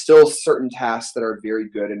are still certain tasks that are very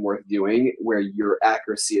good and worth doing where your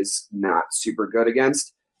accuracy is not super good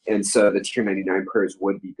against. And so the tier 99 prayers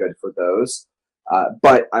would be good for those.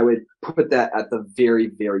 But I would put that at the very,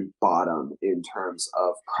 very bottom in terms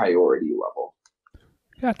of priority level.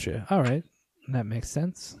 Gotcha. All right. That makes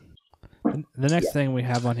sense. The next thing we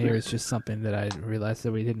have on here is just something that I realized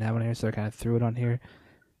that we didn't have on here, so I kind of threw it on here.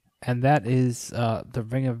 And that is the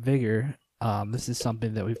Ring of Vigor. This is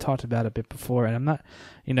something that we've talked about a bit before, and I'm not,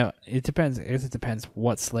 it depends. It depends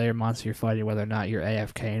what Slayer monster you're fighting, whether or not you're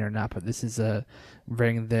AFKing or not. But this is a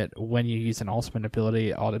ring that when you use an ultimate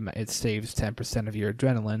ability, it saves 10% of your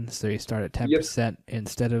adrenaline. So you start at 10%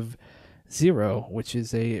 instead of 0, which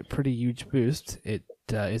is a pretty huge boost. It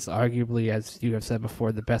is arguably, as you have said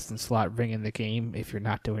before, the best in slot ring in the game. If you're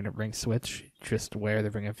not doing a ring switch, just wear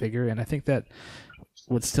the Ring of Vigor, and I think that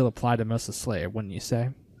would still apply to most of Slayer, wouldn't you say?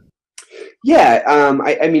 Yeah,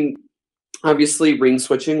 I mean, obviously ring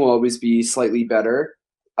switching will always be slightly better.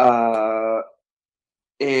 But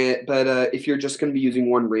if you're just going to be using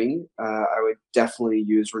one ring, I would definitely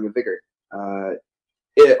use Ring of Vigor.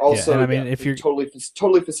 It also, if you're totally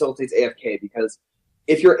facilitates AFK, because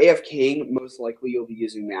if you're AFKing, most likely you'll be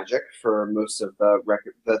using magic for most of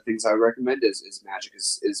the things I would recommend. Is magic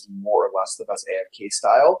is more or less the best AFK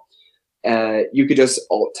style. You could just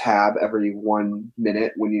alt tab every 1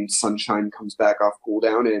 minute when your sunshine comes back off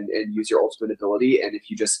cooldown and use your ultimate ability. And if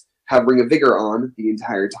you just have Ring of Vigor on the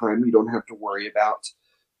entire time, you don't have to worry about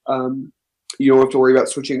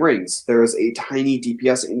switching rings. There's a tiny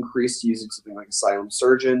DPS increase using something like Asylum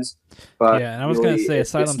Surgeons, but and I was going to say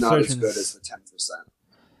Asylum Surgeons as good as the 10%.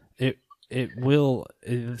 It will,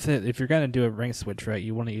 if you're going to do a ring switch, right,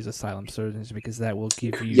 you want to use Asylum Surgeons, because that will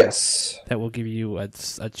give you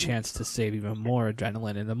a chance to save even more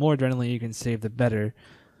adrenaline, and the more adrenaline you can save, the better.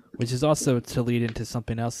 Which is also to lead into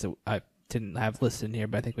something else that I didn't have listed in here,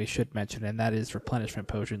 but I think we should mention, and that is replenishment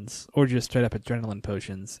potions, or just straight up adrenaline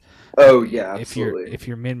potions. Oh yeah, absolutely. If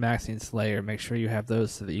you're min-maxing Slayer, make sure you have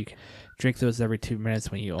those so that you can drink those every 2 minutes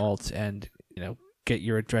when you ult, and get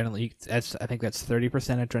your adrenaline. I think that's 30%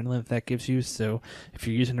 adrenaline that gives you. So if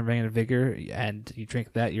you're using a Ring of Vigor and you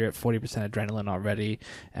drink that, you're at 40% adrenaline already,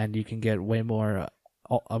 and you can get way more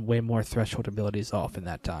threshold abilities off in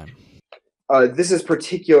that time. This is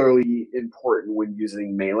particularly important when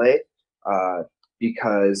using melee,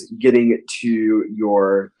 because getting to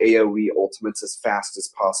your AoE ultimates as fast as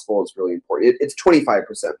possible is really important. It's 25%,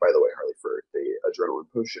 by the way, Harley, for the adrenaline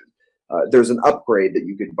potion. There's an upgrade that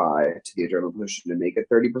you could buy to the adrenaline potion to make it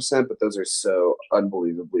 30%, but those are so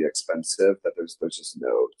unbelievably expensive that there's just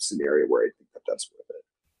no scenario where I think that's worth it.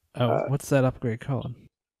 Oh, what's that upgrade called?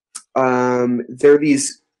 They're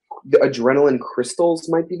these adrenaline crystals,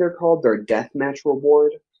 might be they're called. They're a deathmatch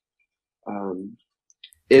reward.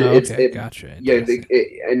 Gotcha. Yeah,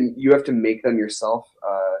 and you have to make them yourself.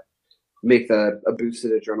 Make a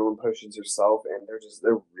boosted adrenaline potions yourself, and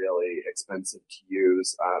they're really expensive to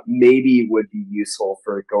use. Maybe would be useful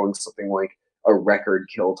for going something like a record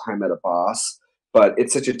kill time at a boss, but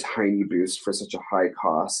it's such a tiny boost for such a high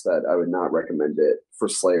cost that I would not recommend it for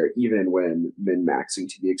Slayer, even when min-maxing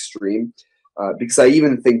to the extreme. Because I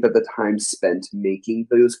even think that the time spent making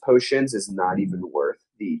those potions is not even worth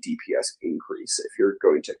the DPS increase if you're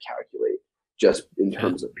going to calculate just in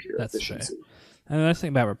terms of pure efficiency. Fair. And the nice thing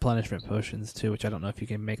about replenishment potions too, which I don't know if you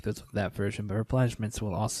can make those with that version, but replenishments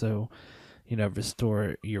will also,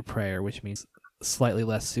 restore your prayer, which means slightly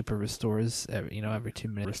less super restores, every 2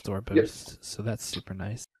 minute restore boost. Yep. So that's super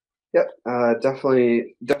nice. Yep,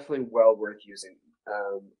 definitely well worth using.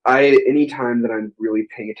 Anytime that I'm really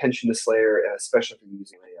paying attention to Slayer, especially if I'm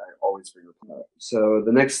using it, I always bring it up. So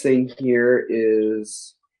the next thing here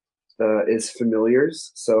is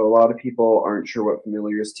familiars. So a lot of people aren't sure what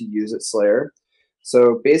familiars to use at Slayer.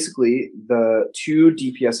 So basically, the 2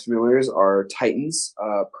 DPS familiars are Titans,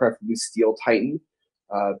 preferably Steel Titan,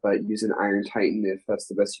 but use an Iron Titan if that's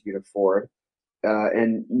the best you can afford,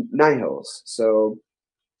 and Nihils. So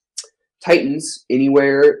Titans,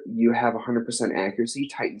 anywhere you have 100% accuracy,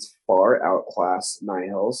 Titans far outclass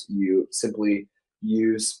Nihils. You simply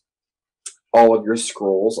use all of your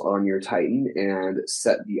scrolls on your Titan and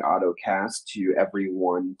set the auto cast to every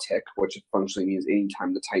 1 tick, which functionally means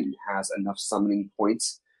anytime the Titan has enough summoning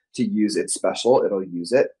points to use its special, it'll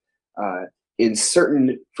use it. For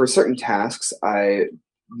certain tasks, I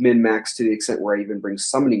min-max to the extent where I even bring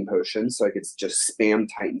summoning potions, so I could just spam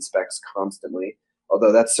Titan specs constantly,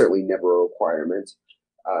 although that's certainly never a requirement.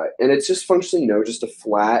 And it's just functionally, just a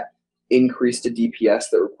flat increase to DPS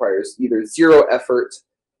that requires either 0 effort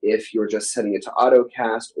if you're just setting it to auto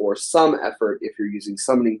cast, or some effort if you're using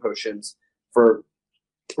summoning potions for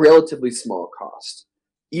relatively small cost.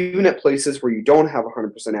 Even at places where you don't have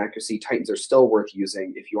 100% accuracy, Titans are still worth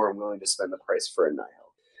using if you aren't willing to spend the price for a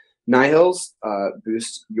Nihil. Nihils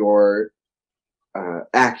boost your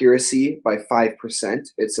accuracy by 5%.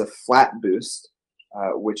 It's a flat boost.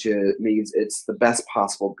 which means it's the best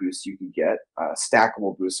possible boost you can get.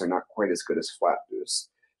 Stackable boosts are not quite as good as flat boosts.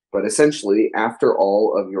 But essentially, after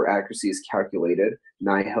all of your accuracy is calculated,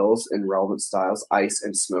 Nihils and relevant styles, Ice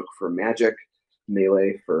and Smoke for magic,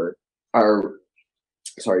 Blood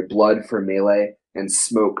for melee, and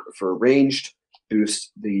Smoke for ranged,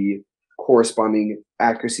 boost the corresponding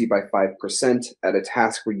accuracy by 5% at a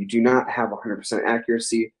task where you do not have 100%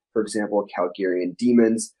 accuracy. For example, Calgarian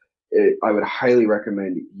Demons. I would highly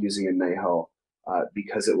recommend using a Nihil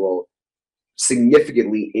because it will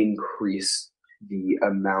significantly increase the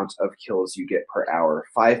amount of kills you get per hour.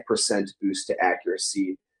 5% boost to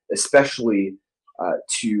accuracy, especially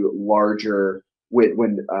to larger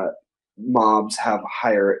when mobs have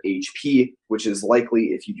higher HP, which is likely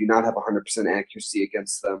if you do not have 100% accuracy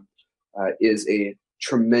against them, is a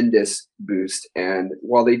tremendous boost. And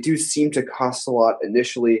while they do seem to cost a lot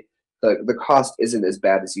initially, the cost isn't as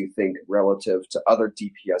bad as you think relative to other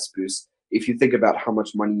DPS boosts. If you think about how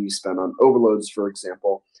much money you spend on overloads, for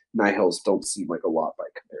example, Nihils don't seem like a lot by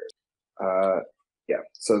comparison.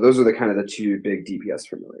 So those are the two big DPS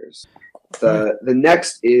familiars. The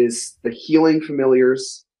next is the healing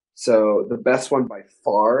familiars. So the best one by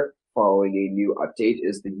far following a new update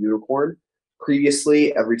is the Unicorn.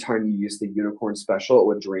 Previously, every time you use the Unicorn special, it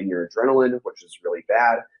would drain your adrenaline, which is really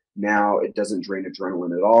bad. Now it doesn't drain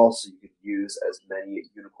adrenaline at all, so you can use as many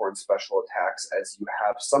Unicorn special attacks as you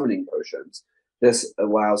have summoning potions. This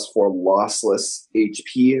allows for lossless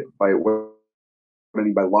HP. What I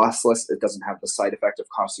mean by lossless, it doesn't have the side effect of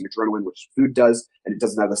costing adrenaline, which food does, and it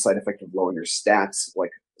doesn't have the side effect of lowering your stats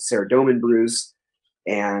like Saradomin Brews.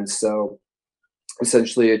 And so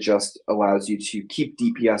essentially it just allows you to keep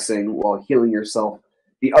DPSing while healing yourself.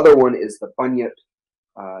 The other one is the Bunyip.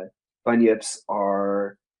 Bunyips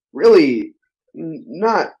are really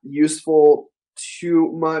not useful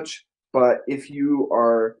too much, but if you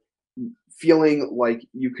are feeling like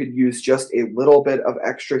you could use just a little bit of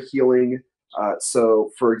extra healing, so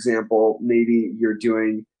for example, maybe you're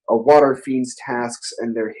doing a Water Fiend's tasks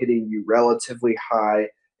and they're hitting you relatively high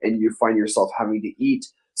and you find yourself having to eat.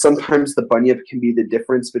 Sometimes the Bunyip can be the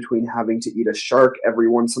difference between having to eat a shark every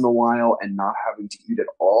once in a while and not having to eat at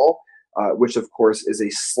all, which of course is a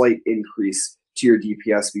slight increase to your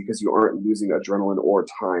DPS because you aren't losing adrenaline or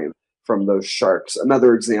time from those sharks.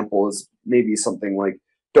 Another example is maybe something like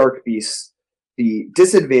Dark Beasts. The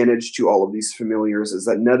disadvantage to all of these familiars is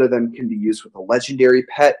that none of them can be used with a legendary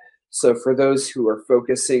pet. So for those who are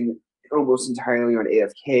focusing almost entirely on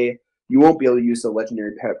AFK, you won't be able to use the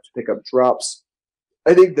legendary pet to pick up drops.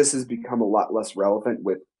 I think this has become a lot less relevant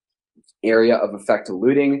with area of effect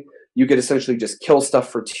looting. You could essentially just kill stuff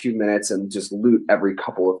for 2 minutes and just loot every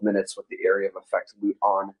couple of minutes with the area of effect loot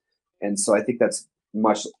on. And so I think that's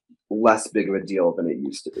much less big of a deal than it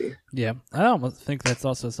used to be. Yeah, I almost think that's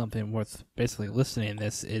also something worth basically listening.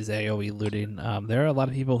 This is AoE looting. There are a lot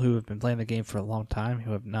of people who have been playing the game for a long time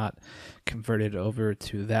who have not converted over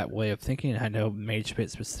to that way of thinking. I know MagePit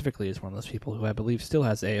specifically is one of those people who I believe still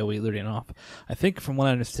has AoE looting off. I think from what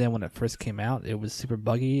I understand when it first came out, it was super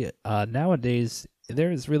buggy. Nowadays,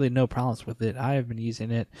 there is really no problems with it. I have been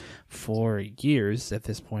using it for years at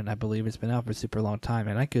this point. I believe it's been out for a super long time,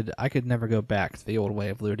 and I could never go back to the old way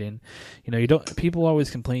of looting. You don't. People always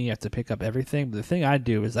complain you have to pick up everything, but the thing I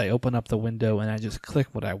do is I open up the window and I just click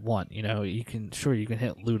what I want. You can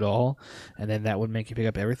hit loot all, and then that would make you pick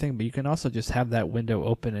up everything. But you can also just have that window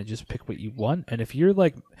open and just pick what you want. And if you're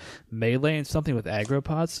like meleeing something with aggro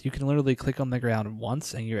pods, you can literally click on the ground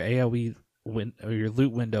once, and your AOE or your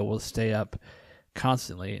loot window will stay up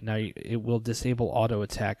constantly. Now it will disable auto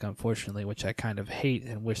attack, unfortunately, which I kind of hate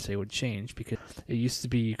and wish they would change, because it used to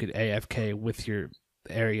be you could AFK with your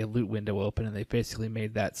area loot window open, and they basically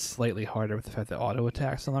made that slightly harder with the fact that auto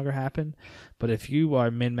attacks no longer happen. But if you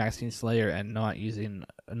are min-maxing Slayer and not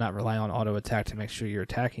relying on auto attack to make sure you're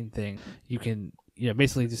attacking things, you can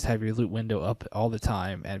basically just have your loot window up all the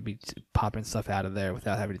time and be popping stuff out of there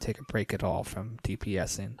without having to take a break at all from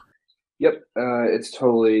DPSing. Yep, it's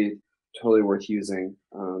totally worth using.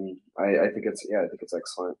 I think it's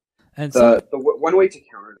excellent. And the one way to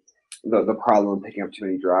counter the problem of picking up too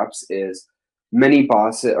many drops is many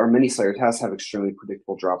bosses or many Slayer tasks have extremely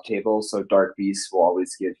predictable drop tables. So Dark Beasts will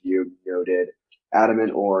always give you noted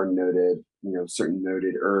adamant or noted, certain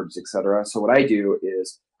noted herbs, etc. So what I do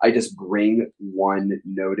is I just bring one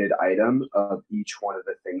noted item of each one of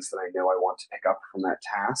the things that I know I want to pick up from that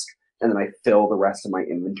task, and then I fill the rest of my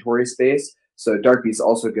inventory space. So Dark Beast is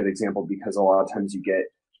also a good example because a lot of times you get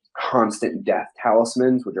constant death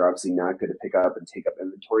talismans, which are obviously not good to pick up and take up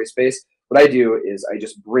inventory space. What I do is I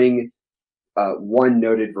just bring one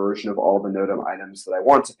noted version of all the noted items that I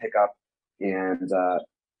want to pick up, and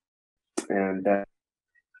then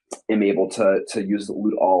am able to use the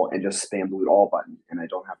loot all and just spam the loot all button, and I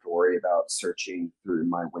don't have to worry about searching through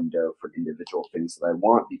my window for individual things that I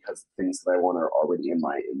want, because the things that I want are already in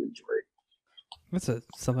my inventory. That's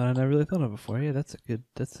something I never really thought of before. Yeah, that's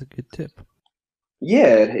a good tip.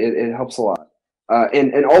 Yeah, it helps a lot.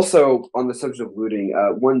 And also on the subject of looting,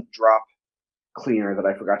 one drop cleaner that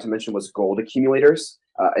I forgot to mention was gold accumulators.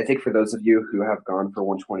 I think for those of you who have gone for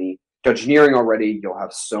 120 Dungeoneering already, you'll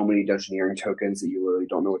have so many Dungeoneering tokens that you really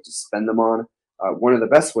don't know what to spend them on. One of the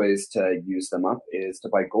best ways to use them up is to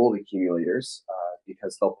buy gold accumulators,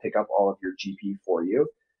 because they'll pick up all of your GP for you,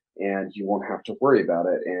 and you won't have to worry about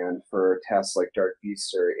it. And for tasks like Dark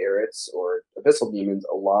Beasts or Airuts or Abyssal Demons,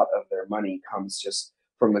 a lot of their money comes just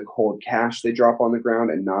from the cold cash they drop on the ground,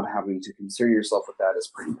 and not having to concern yourself with that is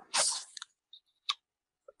pretty nice.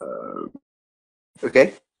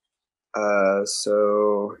 Okay.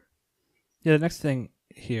 So yeah, the next thing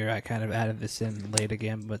here, I kind of added this in late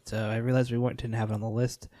again, but I realized didn't have it on the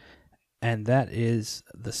list, and that is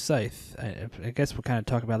the scythe. I guess we'll kind of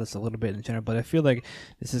talk about this a little bit in general, but I feel like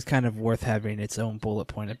this is kind of worth having its own bullet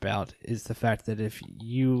point about, is the fact that if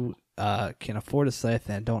you can afford a scythe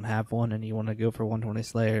and don't have one, and you want to go for 120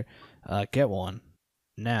 Slayer, get one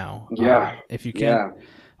now. Yeah. If you can. Yeah.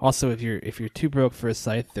 Also, if you're too broke for a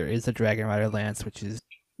scythe, there is a Dragon Rider Lance, which is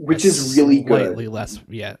really good. Slightly less,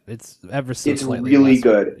 yeah. It's ever so it's slightly really less,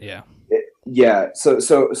 good. Yeah. Yeah. So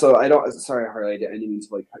I don't. Sorry, Harley. I didn't mean to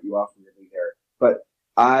cut you off from your thing there. But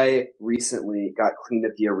I recently got clean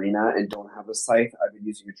of the arena and don't have a scythe. I've been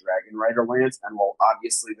using a Dragon Rider Lance, and while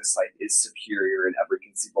obviously the scythe is superior in every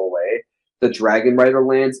conceivable way, the Dragon Rider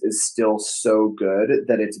Lance is still so good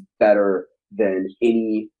that it's better than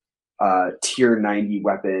any tier 90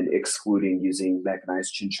 weapon, excluding using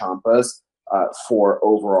mechanized Chinchampas, for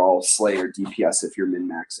overall Slayer DPS if you're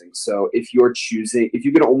min-maxing. So if you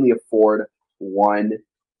can only afford one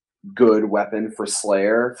good weapon for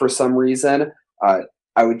Slayer for some reason, I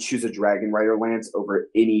would choose a Dragon Rider Lance over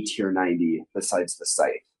any tier 90 besides the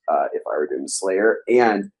Scythe, if I were doing Slayer.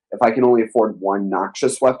 And if I can only afford one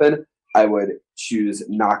Noxious weapon, I would choose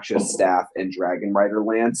Noxious Staff and Dragon Rider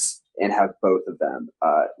Lance and have both of them,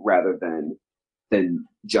 rather than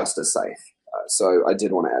just a Scythe. So I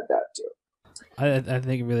did want to add that too. I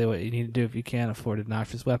think really what you need to do if you can't afford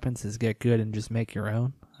Noxious weapons is get good and just make your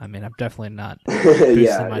own. I mean, I'm definitely not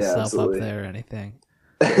boosting myself up there or anything.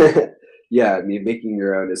 Yeah, I mean, making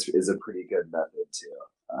your own is a pretty good method too.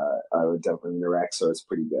 I would definitely, Miraxor is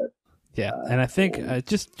pretty good. Yeah, and I think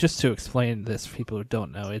just to explain this for people who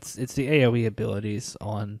don't know, it's the AoE abilities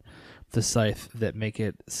on the Scythe that make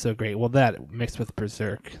it so great. Well, that mixed with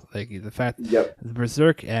Berserk, like the fact the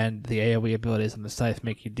Berserk and the AoE abilities on the Scythe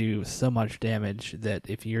make you do so much damage that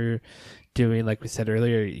if you're doing, like we said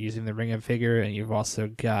earlier, using the Ring of Vigor, and you've also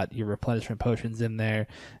got your replenishment potions in there,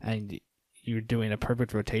 and you're doing a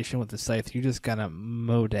perfect rotation with the Scythe, you're just gonna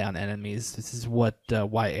mow down enemies. This is what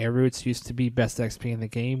why Airuts used to be best XP in the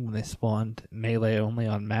game when they spawned melee only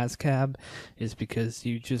on Mazcab, is because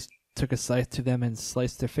you just took a scythe to them and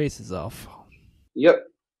sliced their faces off. Yep.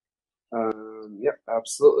 Yep,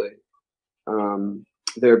 absolutely.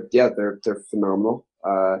 They're phenomenal.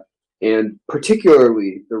 And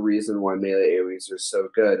particularly the reason why melee AoEs are so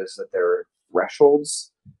good is that they're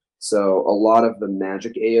thresholds. So a lot of the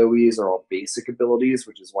magic AoEs are all basic abilities,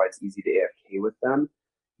 which is why it's easy to AFK with them.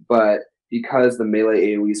 But because the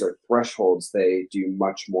melee AoEs are thresholds, they do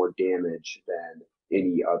much more damage than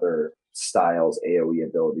any other style's AoE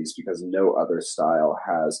abilities, because no other style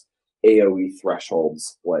has AoE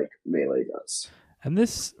thresholds like melee does. And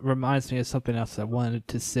this reminds me of something else I wanted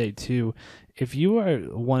to say too. If you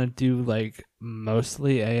want to do like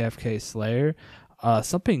mostly AFK Slayer,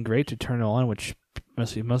 something great to turn on, which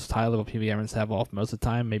most high level PvMers have off most of the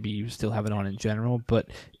time, maybe you still have it on in general, but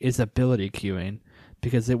is ability queuing.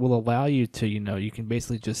 Because it will allow you to, you can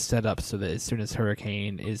basically just set up so that as soon as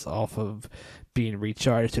Hurricane is off of being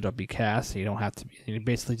recharged, it'll be cast. You don't have to. It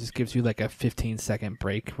basically just gives you like a 15-second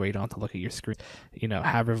break where you don't have to look at your screen.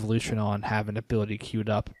 Have Revolution on, have an ability queued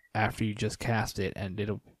up after you just cast it, and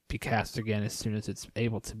it'll be cast again as soon as it's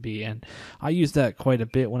able to be. And I use that quite a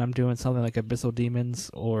bit when I'm doing something like Abyssal Demons,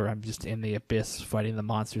 or I'm just in the Abyss fighting the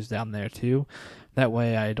monsters down there too. That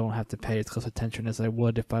way I don't have to pay as close attention as I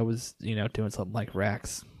would if I was, doing something like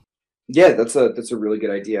Rax. Yeah, that's a really good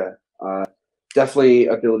idea. Definitely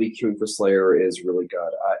ability queuing for Slayer is really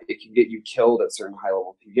good. It can get you killed at certain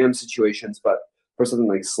high-level PvM situations, but for something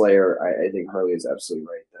like Slayer, I think Harley is absolutely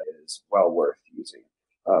right that it is well worth using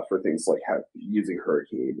for things like using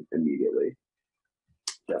Hurricane immediately.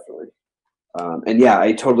 Definitely. And yeah,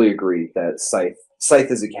 I totally agree that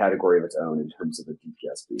Scythe is a category of its own in terms of a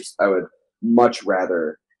DPS boost. I would much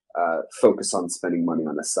rather focus on spending money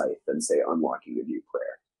on a Scythe than, say, unlocking a new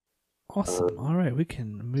prayer. Awesome. All right, we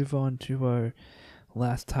can move on to our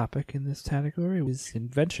last topic in this category, is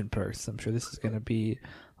invention perks. I'm sure this is going to be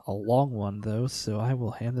a long one, though, so I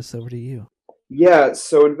will hand this over to you. Yeah,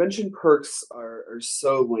 so invention perks are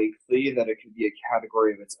so lengthy that it can be a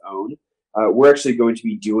category of its own. We're actually going to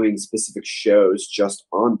be doing specific shows just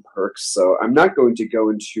on perks, so I'm not going to go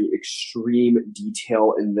into extreme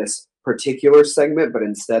detail in this particular segment, but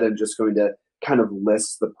instead I'm just going to kind of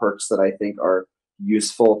list the perks that I think are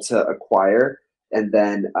useful to acquire, and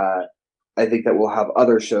then I think that we'll have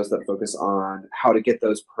other shows that focus on how to get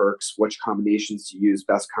those perks, which combinations to use,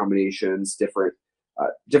 best combinations, different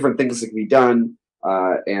things that can be done,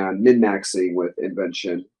 and min-maxing with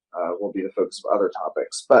invention will be the focus of other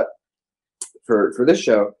topics. But for this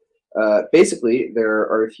show, basically, there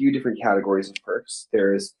are a few different categories of perks.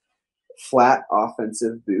 There's flat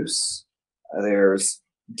offensive boosts, there's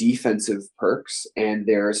defensive perks, and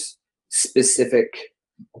there's specific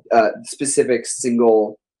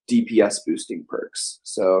single DPS boosting perks.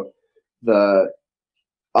 So the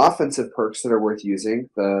offensive perks that are worth using,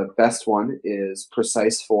 the best one is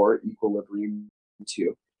Precise 4 Equilibrium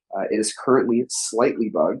 2. It is currently slightly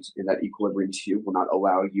bugged in that Equilibrium 2 will not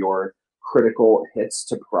allow your critical hits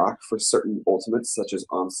to proc for certain ultimates such as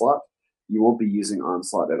Onslaught. You won't be using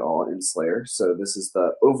Onslaught at all in Slayer, so this is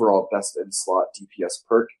the overall best in slot DPS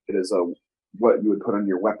perk. It is what you would put on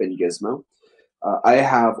your weapon gizmo. I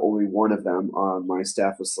have only one of them on my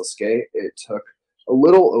staff with Sliske. It took a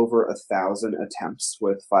little over 1,000 attempts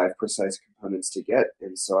with 5 precise components to get,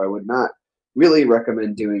 and so I would not really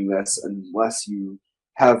recommend doing this unless you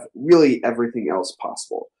have really everything else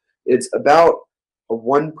possible. It's about a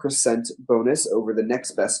 1% bonus over the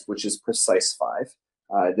next best, which is Precise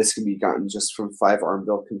 5. This can be gotten just from 5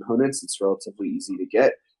 Armville components. It's relatively easy to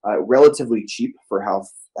get, relatively cheap for how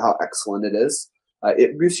excellent it is.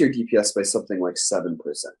 It boosts your DPS by something like 7%.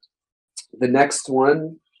 The next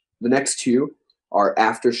two are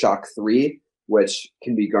Aftershock 3, which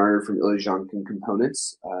can be garnered from Illusionkin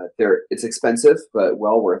components. It's expensive, but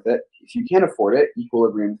well worth it. If you can't afford it,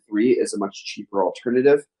 Equilibrium 3 is a much cheaper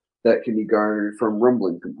alternative that can be garnered from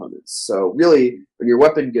Rumbling components. So really, on your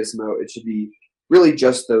weapon gizmo, it should be really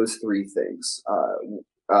just those 3 things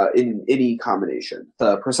in any combination.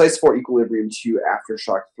 The Precise 4 Equilibrium 2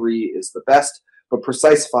 Aftershock 3 is the best, but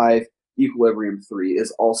Precise 5 Equilibrium 3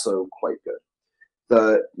 is also quite good.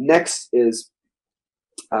 The next is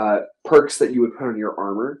perks that you would put on your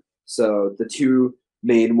armor. So the 2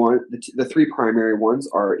 main ones, the 3 primary ones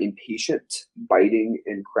are Impatient, Biting,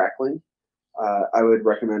 and Crackling. I would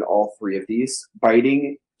recommend all 3 of these.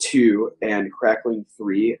 Biting 2 and Crackling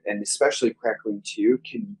 3, and especially Crackling 2,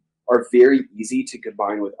 are very easy to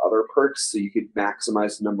combine with other perks, so you could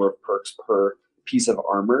maximize the number of perks per piece of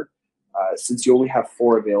armor. Since you only have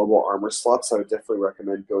 4 available armor slots, I would definitely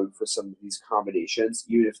recommend going for some of these combinations,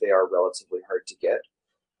 even if they are relatively hard to get.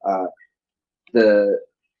 The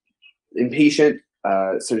Impatient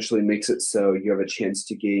essentially makes it so you have a chance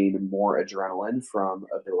to gain more adrenaline from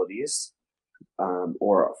abilities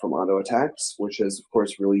or from auto attacks, which is, of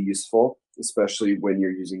course, really useful, especially when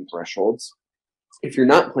you're using thresholds. If you're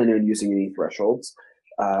not planning on using any thresholds,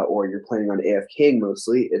 or you're planning on AFKing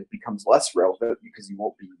mostly, it becomes less relevant because you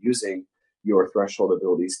won't be using your threshold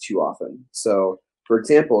abilities too often. So, for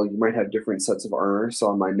example, you might have different sets of armor. So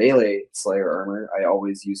on my melee Slayer armor, I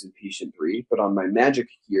always use Impatient 3, but on my magic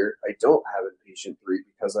gear, I don't have Impatient 3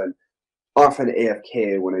 because I'm often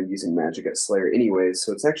AFK when I'm using magic at Slayer anyways,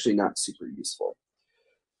 so it's actually not super useful.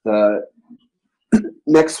 The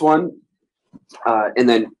next one, and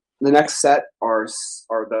then the next set are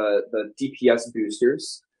the DPS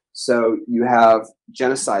boosters. So you have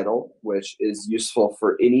Genocidal, which is useful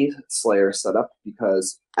for any Slayer setup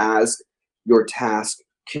because as your task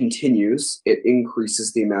continues, it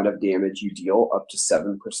increases the amount of damage you deal up to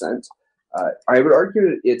 7%. I would argue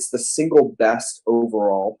that it's the single best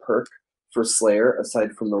overall perk for Slayer,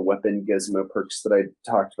 aside from the weapon gizmo perks that I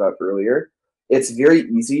talked about earlier. It's very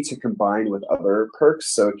easy to combine with other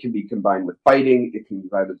perks, so it can be combined with Biting, it can be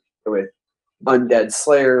combined with Undead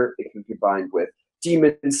Slayer, it can be combined with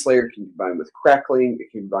Demon Slayer, it can be combined with Crackling, it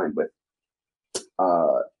can be combined with,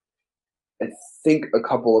 I think, a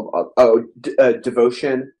couple of,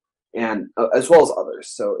 Devotion, and as well as others.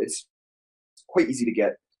 So it's quite easy to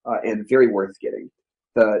get and very worth getting.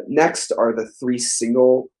 The next are the 3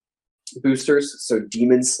 single boosters, so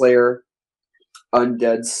Demon Slayer,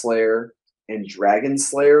 Undead Slayer, and Dragon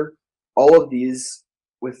Slayer. All of these,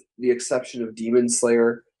 with the exception of Demon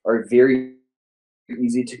Slayer, are very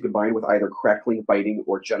easy to combine with either crackling, biting,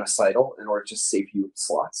 or genocidal in order to save you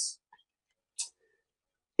slots.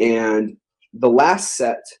 And the last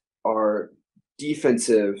set are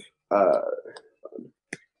defensive. The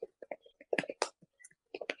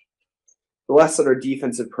last set are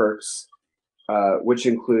defensive perks, which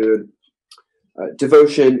include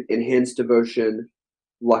Devotion, Enhanced Devotion,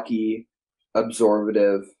 Lucky,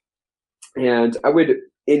 Absorbative, and I would,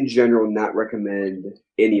 in general, not recommend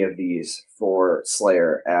any of these for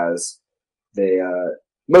Slayer, as they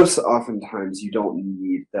most oftentimes you don't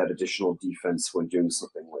need that additional defense when doing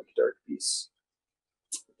something like Dark Beast.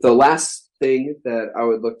 The last thing that I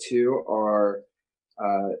would look to are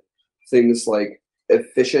things like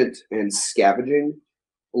Efficient and Scavenging.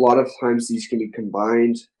 A lot of times these can be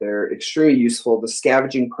combined. They're extremely useful. The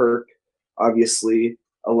Scavenging perk obviously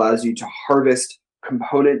allows you to harvest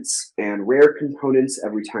components and rare components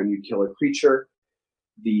every time you kill a creature.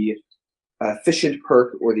 The Efficient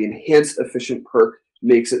perk, or the Enhanced Efficient perk,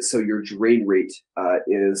 makes it so your drain rate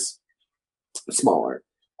is smaller.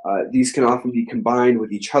 These can often be combined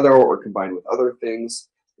with each other or combined with other things,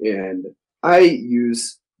 and I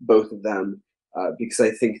use both of them because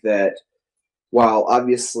I think that while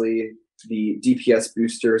obviously the DPS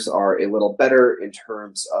boosters are a little better in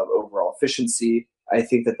terms of overall efficiency, I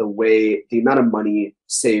think that the amount of money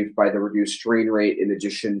saved by the reduced drain rate, in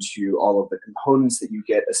addition to all of the components that you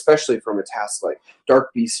get, especially from a task like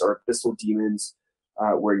Dark Beasts or Abyssal Demons,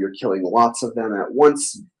 where you're killing lots of them at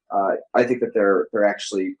once, I think that they're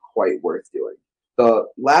actually quite worth doing. The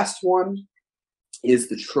last one is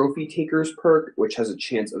the Trophy Takers perk, which has a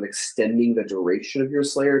chance of extending the duration of your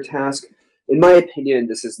Slayer task. In my opinion,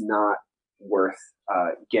 this is not worth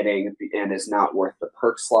getting and is not worth the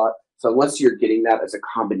perk slot. So unless you're getting that as a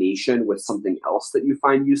combination with something else that you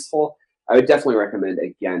find useful, I would definitely recommend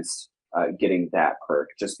against getting that perk,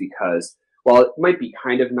 just because while it might be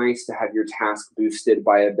kind of nice to have your task boosted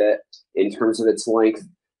by a bit in terms of its length,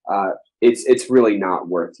 it's really not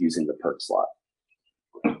worth using the perk slot.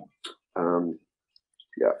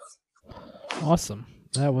 Yeah. Awesome.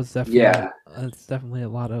 That was definitely that's definitely a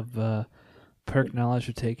lot of perk knowledge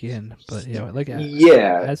to take in, but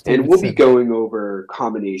and we'll be going over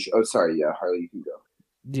combination. Oh, sorry, yeah, Harley, you can go.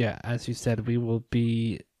 Yeah, as you said, we will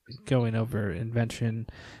be going over invention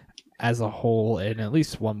as a whole in at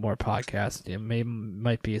least one more podcast. It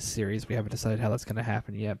might be a series. We haven't decided how that's going to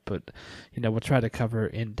happen yet, but we'll try to cover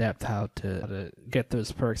in depth how to get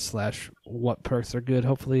those perks / what perks are good.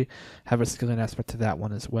 Hopefully, have a skilling aspect to that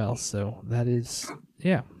one as well. So that is,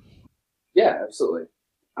 yeah, absolutely.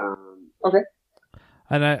 Okay.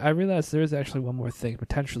 And I realized there is actually one more thing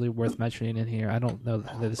potentially worth mentioning in here. I don't know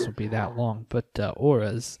that this will be that long, but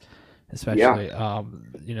auras, especially,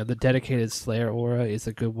 the dedicated Slayer aura is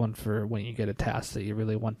a good one for when you get a task that you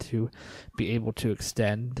really want to be able to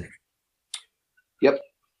extend. Yep.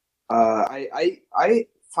 I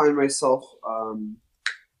find myself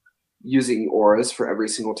using auras for every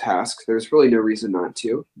single task. There's really no reason not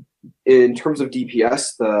to. In terms of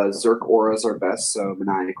DPS, the Zerk auras are best, so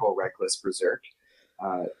Maniacal, Reckless, Berserk.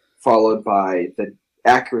 Followed by the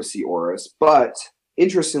accuracy auras. But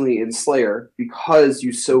interestingly, in Slayer, because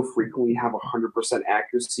you so frequently have 100%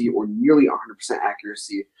 accuracy or nearly 100%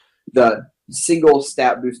 accuracy, the single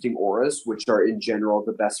stat boosting auras, which are in general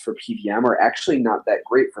the best for PvM, are actually not that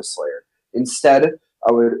great for Slayer. Instead,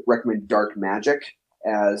 I would recommend Dark Magic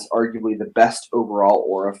as arguably the best overall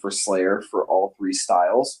aura for Slayer for all three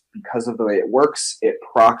styles. Because of the way it works, it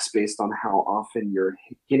procs based on how often you're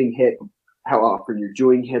getting hit, how often you're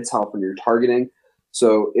doing hits, how often you're targeting.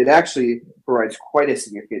 So it actually provides quite a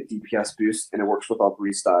significant DPS boost, and it works with all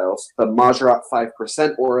three styles. The Mazcab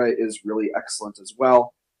 5% aura is really excellent as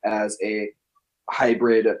well as a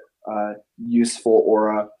hybrid useful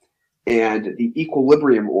aura. And the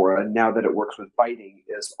Equilibrium aura, now that it works with biting,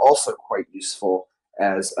 is also quite useful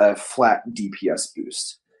as a flat DPS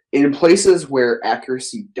boost. In places where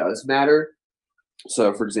accuracy does matter,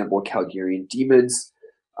 so for example, Calgarian Demons,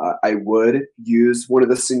 I would use one of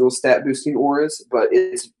the single stat boosting auras, but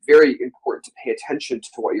it's very important to pay attention to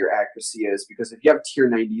what your accuracy is, because if you have tier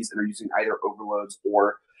 90s and are using either overloads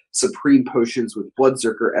or supreme potions with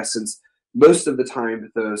Bloodzerker essence, most of the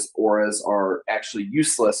time those auras are actually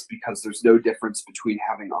useless because there's no difference between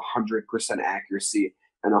having 100% accuracy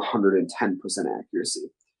and 110% accuracy.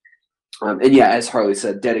 And yeah, as Harley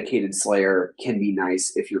said, dedicated Slayer can be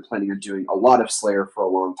nice if you're planning on doing a lot of Slayer for a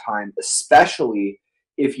long time, especially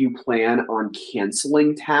if you plan on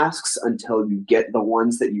canceling tasks until you get the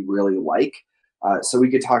ones that you really like. So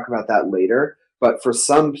we could talk about that later. But for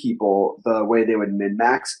some people, the way they would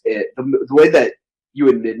min-max it, the way that you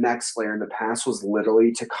would min-max Slayer in the past was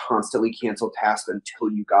literally to constantly cancel tasks until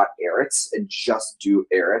you got Airuts and just do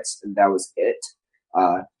Airuts, and that was it.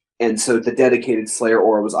 And so the dedicated Slayer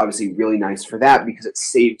aura was obviously really nice for that because it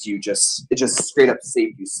saved you it just straight up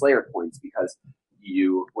saved you Slayer points because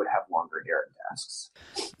you would have longer Airit tasks.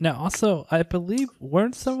 Now, also, I believe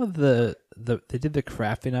weren't some of they did the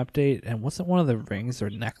crafting update, and wasn't one of the rings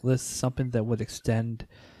or necklace something that would extend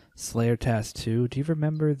Slayer task too? Do you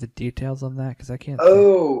remember the details on that? Because I can't.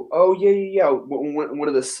 Yeah. One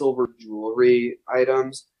of the silver jewelry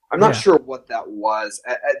items. I'm not sure what that was.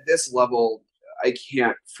 At this level, I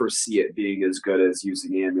can't foresee it being as good as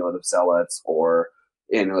using Amulet of Zealots or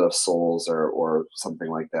Amulet of Souls or something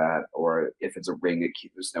like that. Or if it's a ring,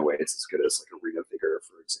 there's no way it's as good as like a Ring of Vigor,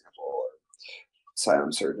 for example, or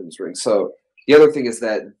Silent Surgeon's Ring. So the other thing is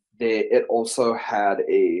that it also had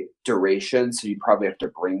a duration, so you probably have to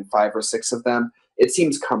bring 5 or 6 of them. It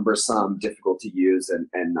seems cumbersome, difficult to use, and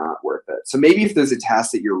not worth it. So maybe if there's a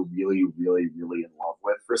task that you're really, really, really in love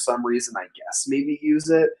with for some reason, I guess maybe use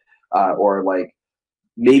it. Or like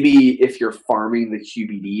maybe if you're farming the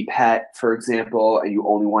QBD pet, for example, and you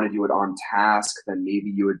only want to do it on task, then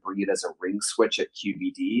maybe you would bring it as a ring switch at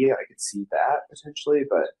QBD. I could see that potentially,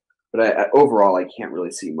 but overall, I can't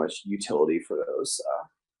really see much utility for those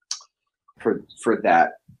for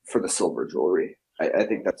the silver jewelry. I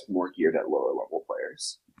think that's more geared at lower level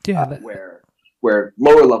players. Yeah, where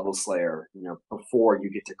lower level Slayer, before you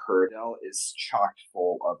get to Kuradel, is chocked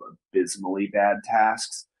full of abysmally bad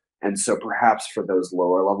tasks. And so perhaps for those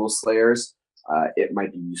lower level Slayers, it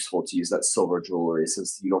might be useful to use that silver jewelry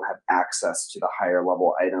since you don't have access to the higher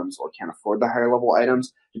level items or can't afford the higher level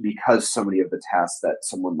items because so many of the tasks that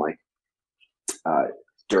someone like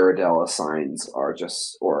Duradel assigns are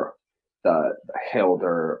just, or the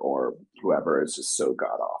Hailder or whoever is just so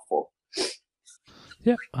god-awful.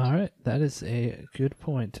 Yep, all right. That is a good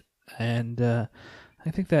point. And I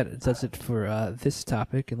think that does it for this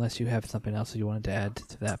topic, unless you have something else you wanted to add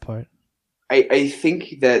to that part. I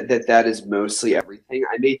think that is mostly everything.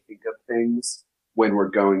 I may think of things when we're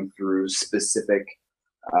going through specific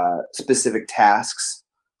tasks,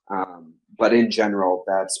 but in general,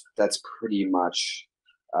 that's pretty much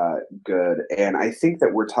good. And I think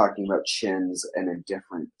that we're talking about chins in a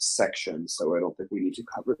different section, so I don't think we need to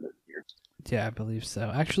cover them here. Yeah, I believe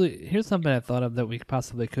so. Actually, here's something I thought of that we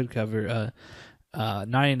possibly could cover.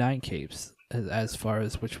 99 capes as far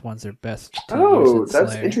as which ones are best to use in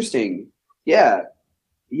that's Slayer. Interesting. Yeah.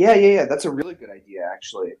 That's a really good idea,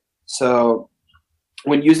 actually. So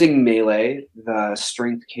when using melee, the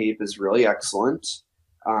strength cape is really excellent.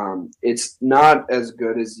 It's not as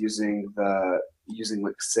good as using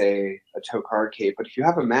like say a Tokar cape, but if you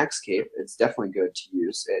have a max cape, it's definitely good to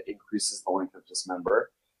use. It increases the length of dismember.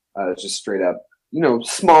 Just straight up,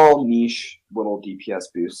 small niche little DPS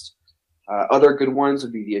boost. Other good ones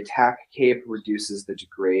would be the attack cape, reduces the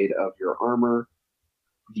degrade of your armor.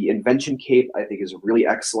 The invention cape, I think, is really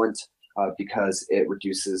excellent because it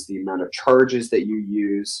reduces the amount of charges that you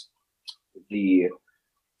use. The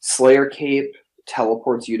Slayer cape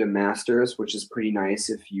teleports you to Masters, which is pretty nice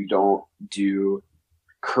if you don't do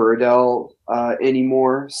Kuradel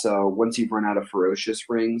anymore. So once you've run out of Ferocious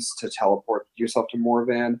Rings to teleport yourself to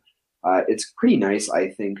Morvan, it's pretty nice, I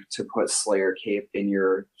think, to put Slayer Cape in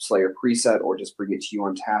your Slayer preset or just bring it to you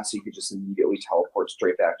on task so you could just immediately teleport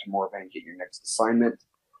straight back to Morvan and get your next assignment.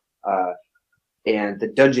 And the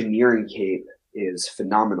Dungeoneering Cape is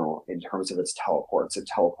phenomenal in terms of its teleports. It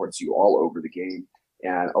teleports you all over the game.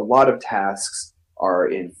 And a lot of tasks are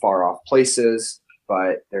in far-off places,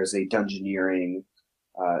 but there's a Dungeoneering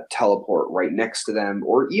teleport right next to them,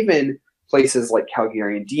 or even places like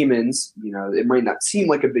Calgarian Demons. It might not seem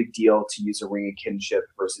like a big deal to use a Ring of Kinship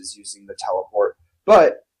versus using the teleport,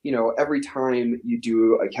 but every time you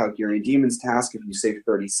do a Calgarian Demons task, if you save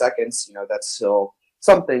 30 seconds, that's still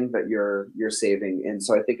something that you're saving. And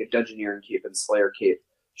so I think a Dungeoneering Cape and Slayer Cape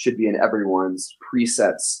should be in everyone's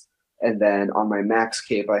presets. And then on my max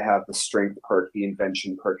cape, I have the strength perk, the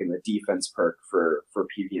invention perk, and the defense perk for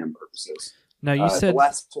PvM purposes. Now you said the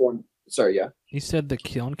last one. Sorry, yeah. You said the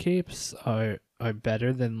kiln capes are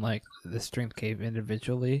better than like the strength cape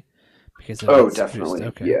individually because of definitely.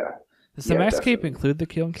 Okay. Yeah. Does the max cape include the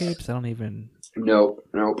kiln capes? I don't even. Nope.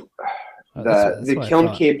 Oh, The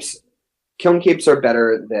kiln capes are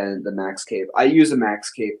better than the max cape. I use a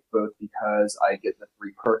max cape both because I get the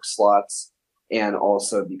 3 perk slots and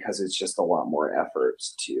also because it's just a lot more effort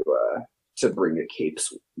to bring a cape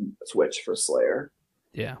switch for Slayer.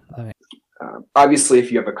 Yeah. Obviously,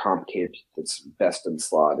 if you have a comp cape, that's best in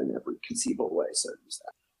slot in every conceivable way, so use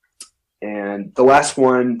that. And the last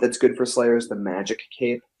one that's good for Slayer is the magic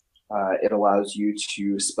cape. It allows you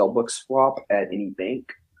to spellbook swap at any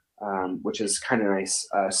bank, which is kind of nice.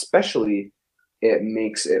 Especially, it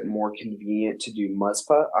makes it more convenient to do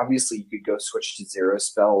Mazcab. Obviously, you could go switch to 0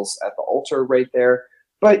 spells at the altar right there,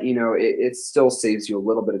 but it still saves you a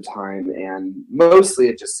little bit of time, and mostly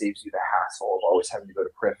it just saves you the hassle of always having to go to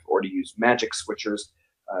Prif or to use magic switchers,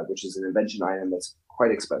 which is an invention item that's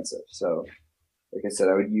quite expensive. So, like I said,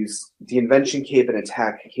 I would use the Invention Cape and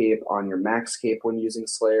Attack Cape on your Max Cape when using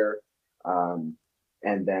Slayer, and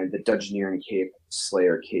then the Dungeoneering Cape,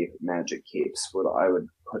 Slayer Cape, Magic Capes. I would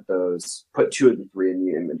put 2 of the 3 in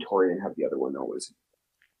the inventory and have the other one always.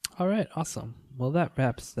 All right, awesome. Well, that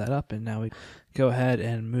wraps that up, and now we go ahead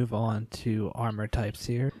and move on to armor types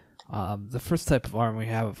here. The first type of armor we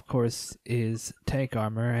have, of course, is tank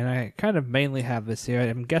armor, and I kind of mainly have this here.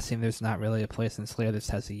 I'm guessing there's not really a place in Slayer this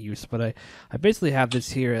has a use, but I basically have this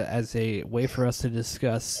here as a way for us to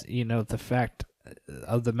discuss, the fact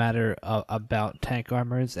of the matter about tank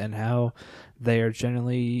armors and how they are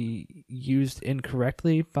generally used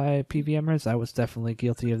incorrectly by PvMers. I was definitely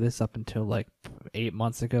guilty of this up until like 8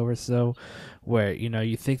 months ago or so, where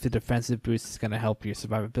you think the defensive boost is going to help your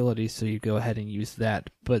survivability, so you go ahead and use that.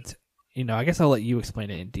 But I guess I'll let you explain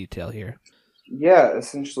it in detail here. Yeah,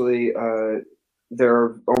 essentially, there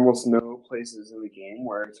are almost no places in the game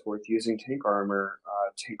where it's worth using tank armor.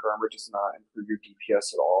 Tank armor does not improve your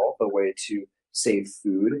DPS at all. The way to save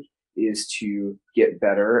food is to get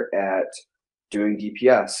better at doing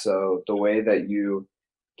DPS. So the way that you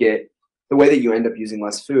end up using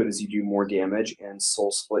less food is you do more damage and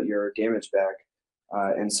soul split your damage back.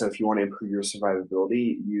 And so if you want to improve your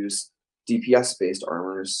survivability, use DPS based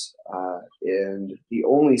armors. And the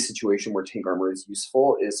only situation where tank armor is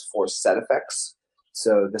useful is for set effects.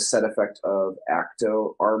 So the set effect of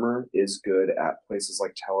Acto armor is good at places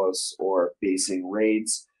like Telos or basing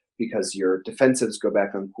raids, because your defensives go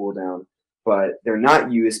back on cooldown, but they're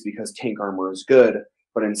not used because tank armor is good,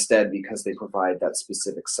 but instead because they provide that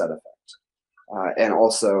specific set effect. And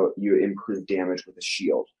also, you improve damage with a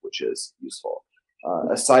shield, which is useful.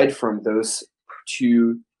 Aside from those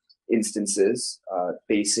 2 instances,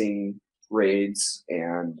 basing raids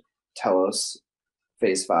and Telos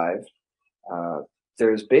Phase 5,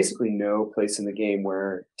 there's basically no place in the game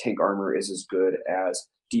where tank armor is as good as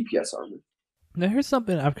DPS armor. Now, here's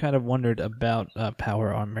something I've kind of wondered about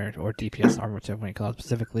power armor, or DPS armor, whichever one you call it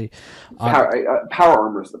specifically. Power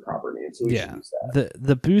armor is the proper name, so we should use that.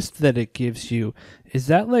 The boost that it gives you, is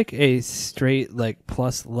that like a straight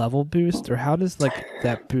plus level boost, or how does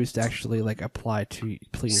that boost actually apply to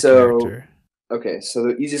your character? Okay, so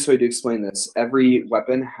the easiest way to explain this: every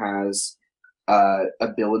weapon has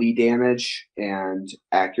ability damage and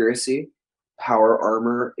accuracy. Power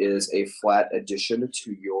armor is a flat addition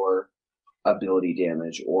to your ability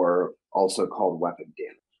damage, or also called weapon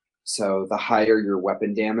damage. So the higher your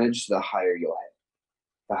weapon damage, the higher you'll hit.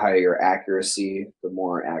 The higher your accuracy, the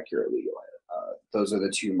more accurately you'll hit. Those are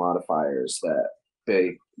the 2 modifiers that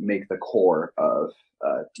they make the core of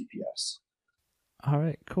DPS. All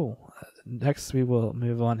right, cool. Next, we will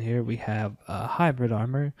move on here. We have hybrid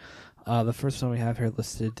armor. The first one we have here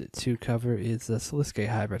listed to cover is the Siliske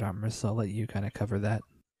hybrid armor, so I'll let you kind of cover that.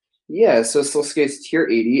 Yeah, so Siliske is tier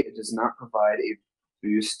 80. It does not provide a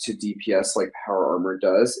boost to DPS like power armor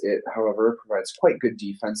does. It, however, provides quite good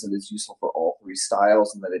defense and is useful for all 3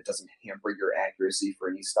 styles, and that it doesn't hamper your accuracy for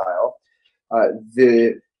any style.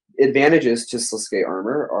 The advantages to Siliske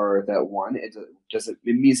armor are that, one, it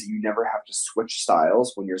means that you never have to switch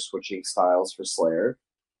styles when you're switching styles for Slayer.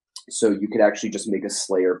 So you could actually just make a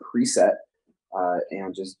Slayer preset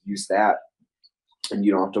and just use that, and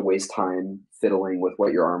you don't have to waste time fiddling with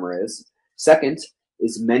what your armor is. Second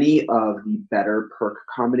is many of the better perk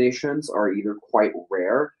combinations are either quite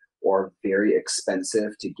rare or very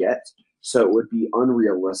expensive to get. So it would be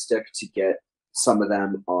unrealistic to get some of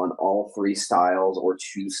them on all 3 styles or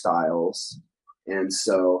 2 styles. And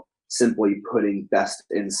so simply putting best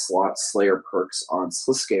in slot Slayer perks on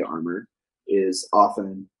Siliske armor is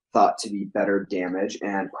often thought to be better damage,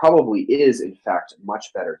 and probably is in fact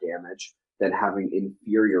much better damage than having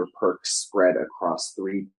inferior perks spread across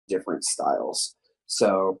 3 different styles.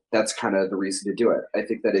 So that's kind of the reason to do it. I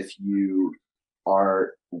think that if you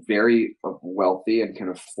are very wealthy and can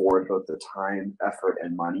afford both the time, effort,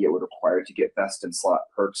 and money it would require to get best in slot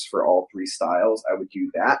perks for all 3 styles, I would do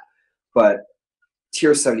that. But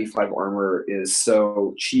tier 75 armor is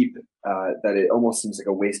so cheap that it almost seems like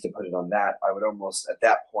a waste to put it on that. I would almost, at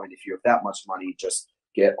that point, if you have that much money, just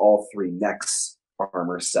get all 3 next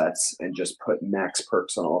armor sets and just put max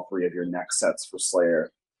perks on all 3 of your next sets for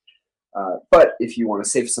Slayer. But if you want to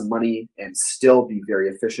save some money and still be very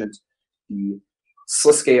efficient, the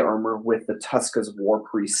Sliske armor with the Tuska's War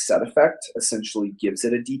Priest set effect essentially gives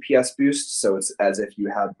it a DPS boost, so it's as if you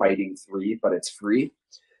have Biting 3, but it's free.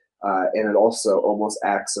 And it also almost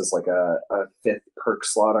acts as like a fifth perk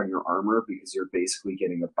slot on your armor because you're basically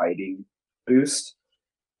getting a biting boost.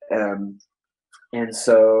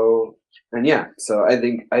 So I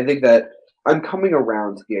think that I'm coming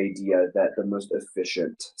around to the idea that the most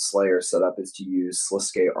efficient Slayer setup is to use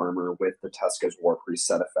Sliske armor with the Tuska's War Priest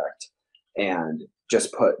set effect and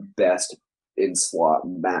just put best in slot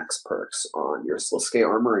max perks on your Sliske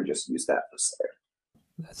armor and just use that for Slayer.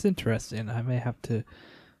 That's interesting. I may have to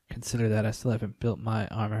consider that. I still haven't built my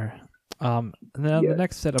armor. And then the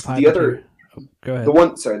next setup I go ahead.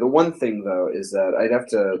 The one thing though is that I'd have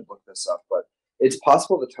to look this up, but it's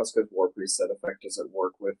possible the Tuska's War Priest set effect doesn't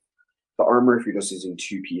work with the armor if you're just using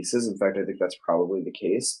 2 pieces. In fact, I think that's probably the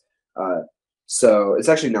case. So it's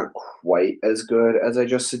actually not quite as good as I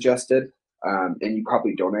just suggested. And you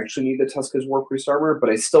probably don't actually need the Tuska's War Priest armor, but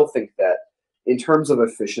I still think that in terms of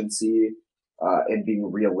efficiency and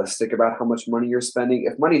being realistic about how much money you're spending,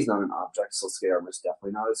 if money's not an object, Sliske armor is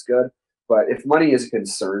definitely not as good. But if money is a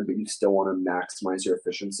concern, but you still want to maximize your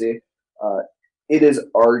efficiency, it is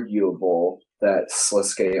arguable that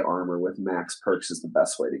Sliske armor with max perks is the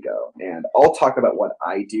best way to go. And I'll talk about what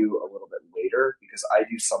I do a little bit later, because I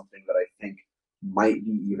do something that I think might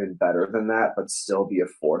be even better than that, but still be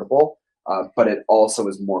affordable. But it also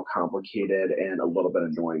is more complicated and a little bit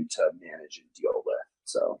annoying to manage and deal with.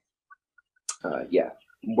 So,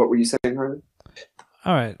 What were you saying, Harlan?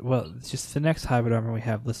 All right. Well, just the next hybrid armor we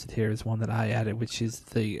have listed here is one that I added, which is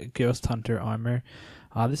the Ghost Hunter armor.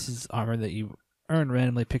 This is armor that you earn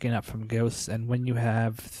randomly picking up from ghosts, and when you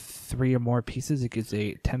have 3 or more pieces, it gives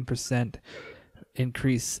a 10%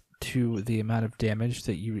 increase to the amount of damage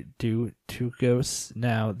that you do to ghosts.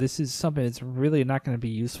 Now, this is something that's really not going to be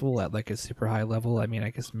useful at like a super high level. I mean, I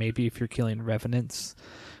guess maybe if you're killing revenants,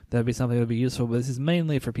 that'd be something that would be useful, but this is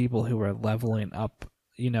mainly for people who are leveling up,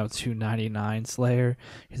 to 99 Slayer,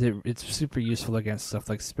 because it's super useful against stuff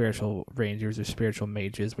like spiritual rangers or spiritual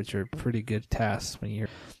mages, which are pretty good tasks when you're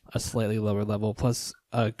a slightly lower level, plus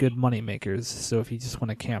good money makers. So if you just want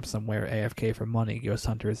to camp somewhere AFK for money, Ghost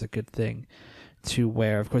Hunter is a good thing to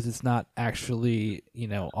wear. Of course, it's not actually,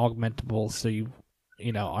 augmentable, so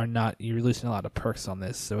you're losing a lot of perks on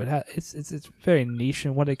this. So it's very niche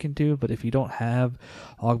in what it can do, but if you don't have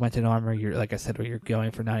augmented armor, like I said, or you're going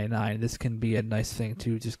for 99, this can be a nice thing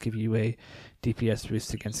to just give you a DPS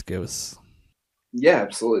boost against ghosts. Yeah,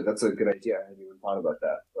 absolutely. That's a good idea. I hadn't even thought about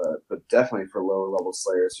that. But definitely for lower level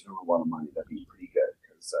Slayers who don't have a lot of money, that'd be pretty good,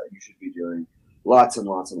 because you should be doing lots and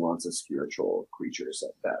lots and lots of spiritual creatures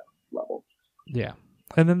at that level. Yeah.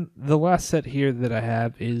 And then the last set here that I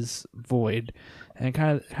have is Void. And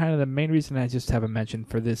kind of the main reason I just haven't mentioned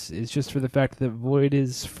for this is just for the fact that Void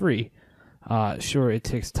is free. Sure, it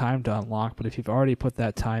takes time to unlock, but if you've already put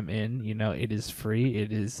that time in, it is free.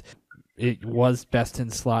 It was best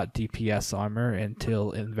in slot DPS armor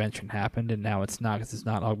until Invention happened, and now it's not, because it's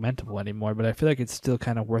not augmentable anymore. But I feel like it's still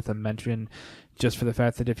kind of worth a mention, just for the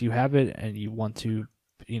fact that if you have it and you want to,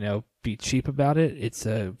 be cheap about it, it's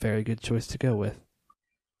a very good choice to go with.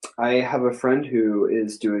 I have a friend who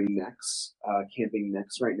is doing camping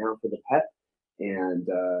next right now for the pet, and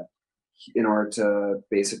in order to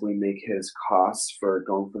basically make his costs for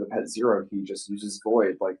going for the pet zero, he just uses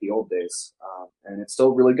Void like the old days, and it's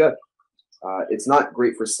still really good. It's not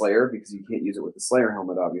great for Slayer because you can't use it with the Slayer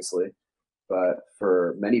helmet, obviously, but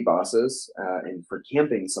for many bosses and for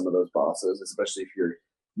camping some of those bosses, especially if you're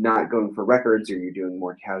not going for records or you're doing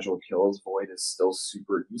more casual kills, Void is still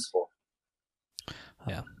super useful.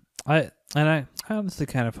 Yeah, I honestly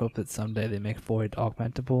kind of hope that someday they make Void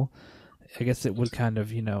augmentable. I guess it would kind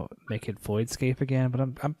of, make it Voidscape again, but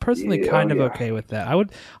I'm personally okay with that.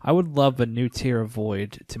 I would love a new tier of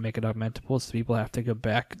Void to make it augmentable, so people have to go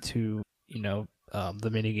back to, the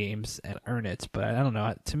mini games and earn it. But I don't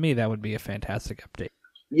know. To me, that would be a fantastic update.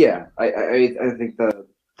 Yeah, I think the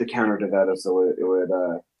counter to that is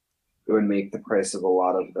it would make the price of a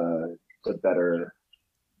lot of the better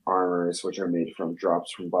armors, which are made from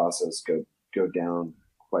drops from bosses, go down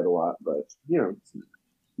quite a lot. But it'd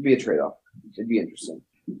be a trade-off. It'd be interesting.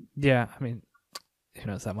 Yeah, I mean, who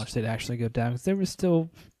knows how much they'd actually go down, because they were still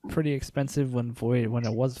pretty expensive when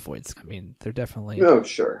it was Voids. I mean, they're definitely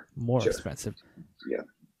more expensive. Yeah.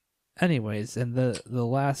 Anyways, and the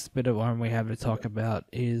last bit of armor we have to talk about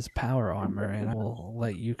is power armor, and I will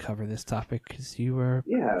let you cover this topic because you are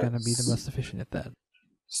going to be the most efficient at that.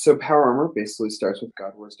 So power armor basically starts with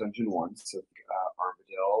God Wars Dungeon 1, so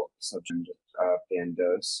Armadale, Subject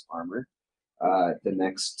Bandos armor. The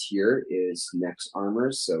next tier is Nex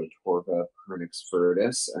armors, so Torva, Pernix,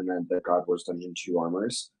 Virtus, and then the God Wars Dungeon 2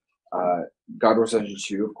 armors. God Wars Dungeon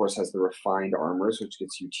 2, of course, has the refined armors, which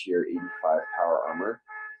gets you tier 85 power armor.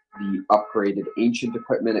 The upgraded ancient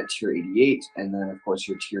equipment at tier 88, and then, of course,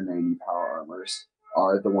 your tier 90 power armors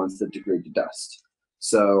are the ones that degrade to dust.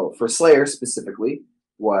 So for Slayer specifically,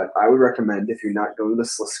 what I would recommend if you're not going the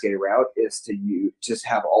Sliske route is to just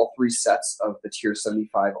have all 3 sets of the tier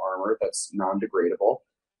 75 armor that's non-degradable.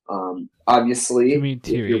 Obviously, You mean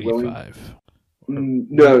tier if you're 85?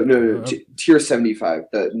 No. Tier 75,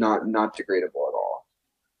 not degradable at all.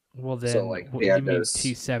 Well, then, So, like, you mean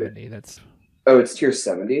T70? That's... Oh, it's tier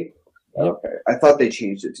 70? Yep. Okay. I thought they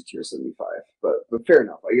changed it to tier 75, but fair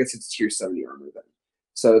enough. I guess it's tier 70 armor then.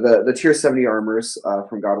 So the tier 70 armors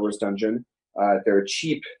from God Wars Dungeon, they're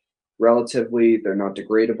cheap relatively. They're not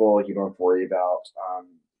degradable. You don't have to worry about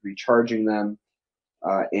recharging them.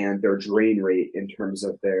 And their drain rate in terms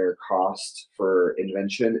of their cost for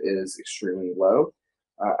invention is extremely low.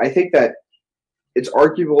 I think that it's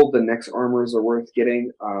arguable the Nex armors are worth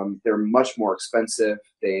getting. They're much more expensive.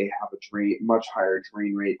 They have a much higher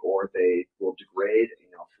drain rate, or they will degrade,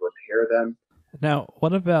 to repair them. Now,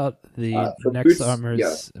 what about the Nex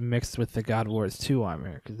armors mixed with the God Wars 2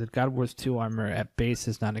 armor? Because the God Wars 2 armor at base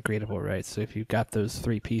is not degradable, right? So if you got those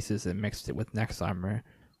 3 pieces and mixed it with Nex armor,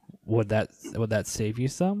 would that save you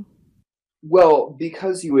some? Well,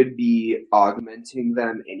 because you would be augmenting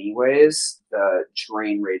them anyways, the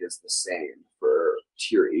drain rate is the same for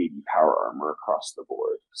tier 80 power armor across the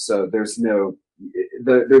board. So there's no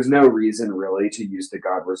reason really to use the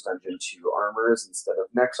God Wars Dungeon 2 armors instead of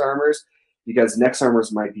Nex armors, because Nex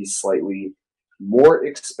armors might be slightly more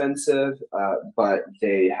expensive, but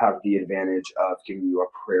they have the advantage of giving you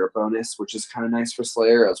a prayer bonus, which is kind of nice for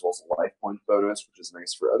Slayer, as well as a life point bonus, which is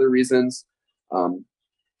nice for other reasons.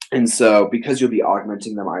 And so because you'll be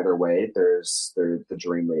augmenting them either way, the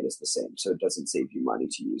drain rate is the same. So it doesn't save you money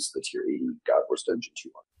to use the tier 80 God Wars Dungeon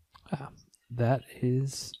 2 one. That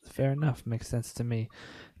is fair enough. Makes sense to me.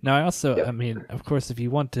 Now, I also, I mean, of course, if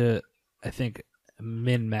you want to, I think,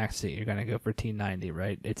 min-max it, you're going to go for T90,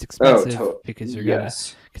 right? It's expensive because you're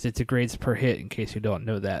because it degrades per hit, in case you don't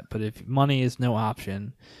know that. But if money is no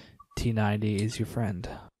option, T90 is your friend.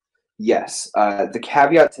 Yes. The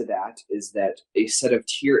caveat to that is that a set of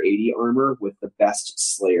tier 80 armor with the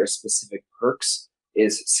best Slayer-specific perks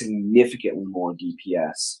is significantly more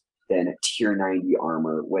DPS than tier 90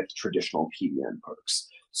 armor with traditional PvM perks.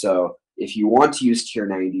 So if you want to use tier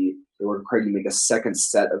 90, it would require you to make a second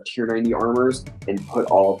set of tier 90 armors and put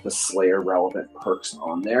all of the Slayer-relevant perks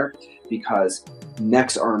on there, because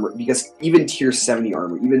Nex armor, because even tier 70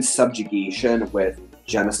 armor, even subjugation with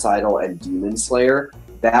Genocidal and Demon Slayer,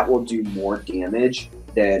 that will do more damage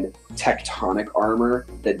than tectonic armor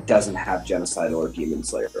that doesn't have Genocidal or Demon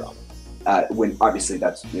Slayer on it. When obviously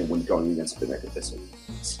that's when going against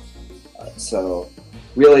Menaphos. So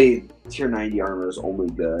really, tier 90 armor is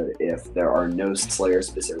only good if there are no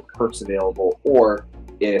Slayer-specific perks available, or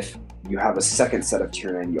if you have a second set of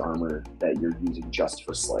tier 90 armor that you're using just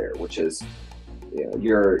for Slayer, which is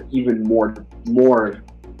you're even more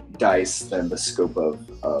dice than the scope of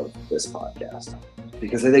this podcast.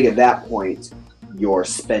 Because I think at that point, you're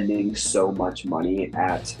spending so much money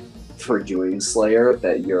for doing Slayer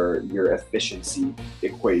that your efficiency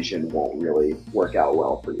equation won't really work out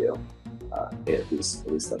well for you. At least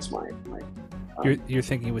that's my You're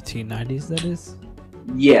thinking with T90s, that is?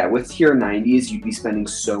 Yeah, with tier 90s, you'd be spending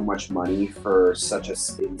so much money for such a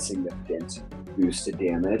insignificant boost to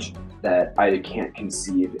damage that I can't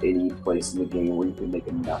conceive any place in the game where you can make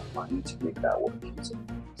enough money to make that work.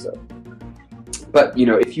 So, but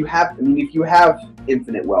if you have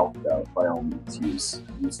infinite wealth, though, by all means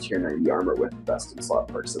use tier 90 armor with the best in slot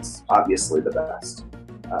perks. It's obviously the best.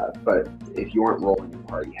 But if you aren't rolling in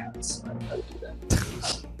party hats, I would do that.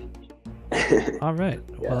 All right.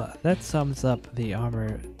 Yeah. Well, that sums up the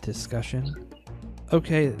armor discussion.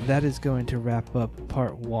 Okay, that is going to wrap up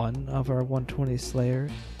part 1 of our 120 Slayer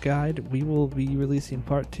guide. We will be releasing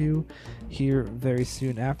part 2 here very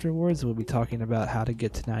soon afterwards. We'll be talking about how to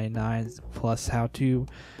get to 99s, plus how to,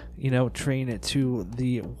 train it to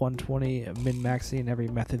the 120 min-maxing every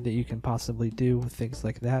method that you can possibly do, things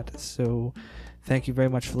like that. So thank you very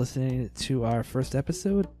much for listening to our first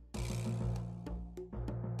episode.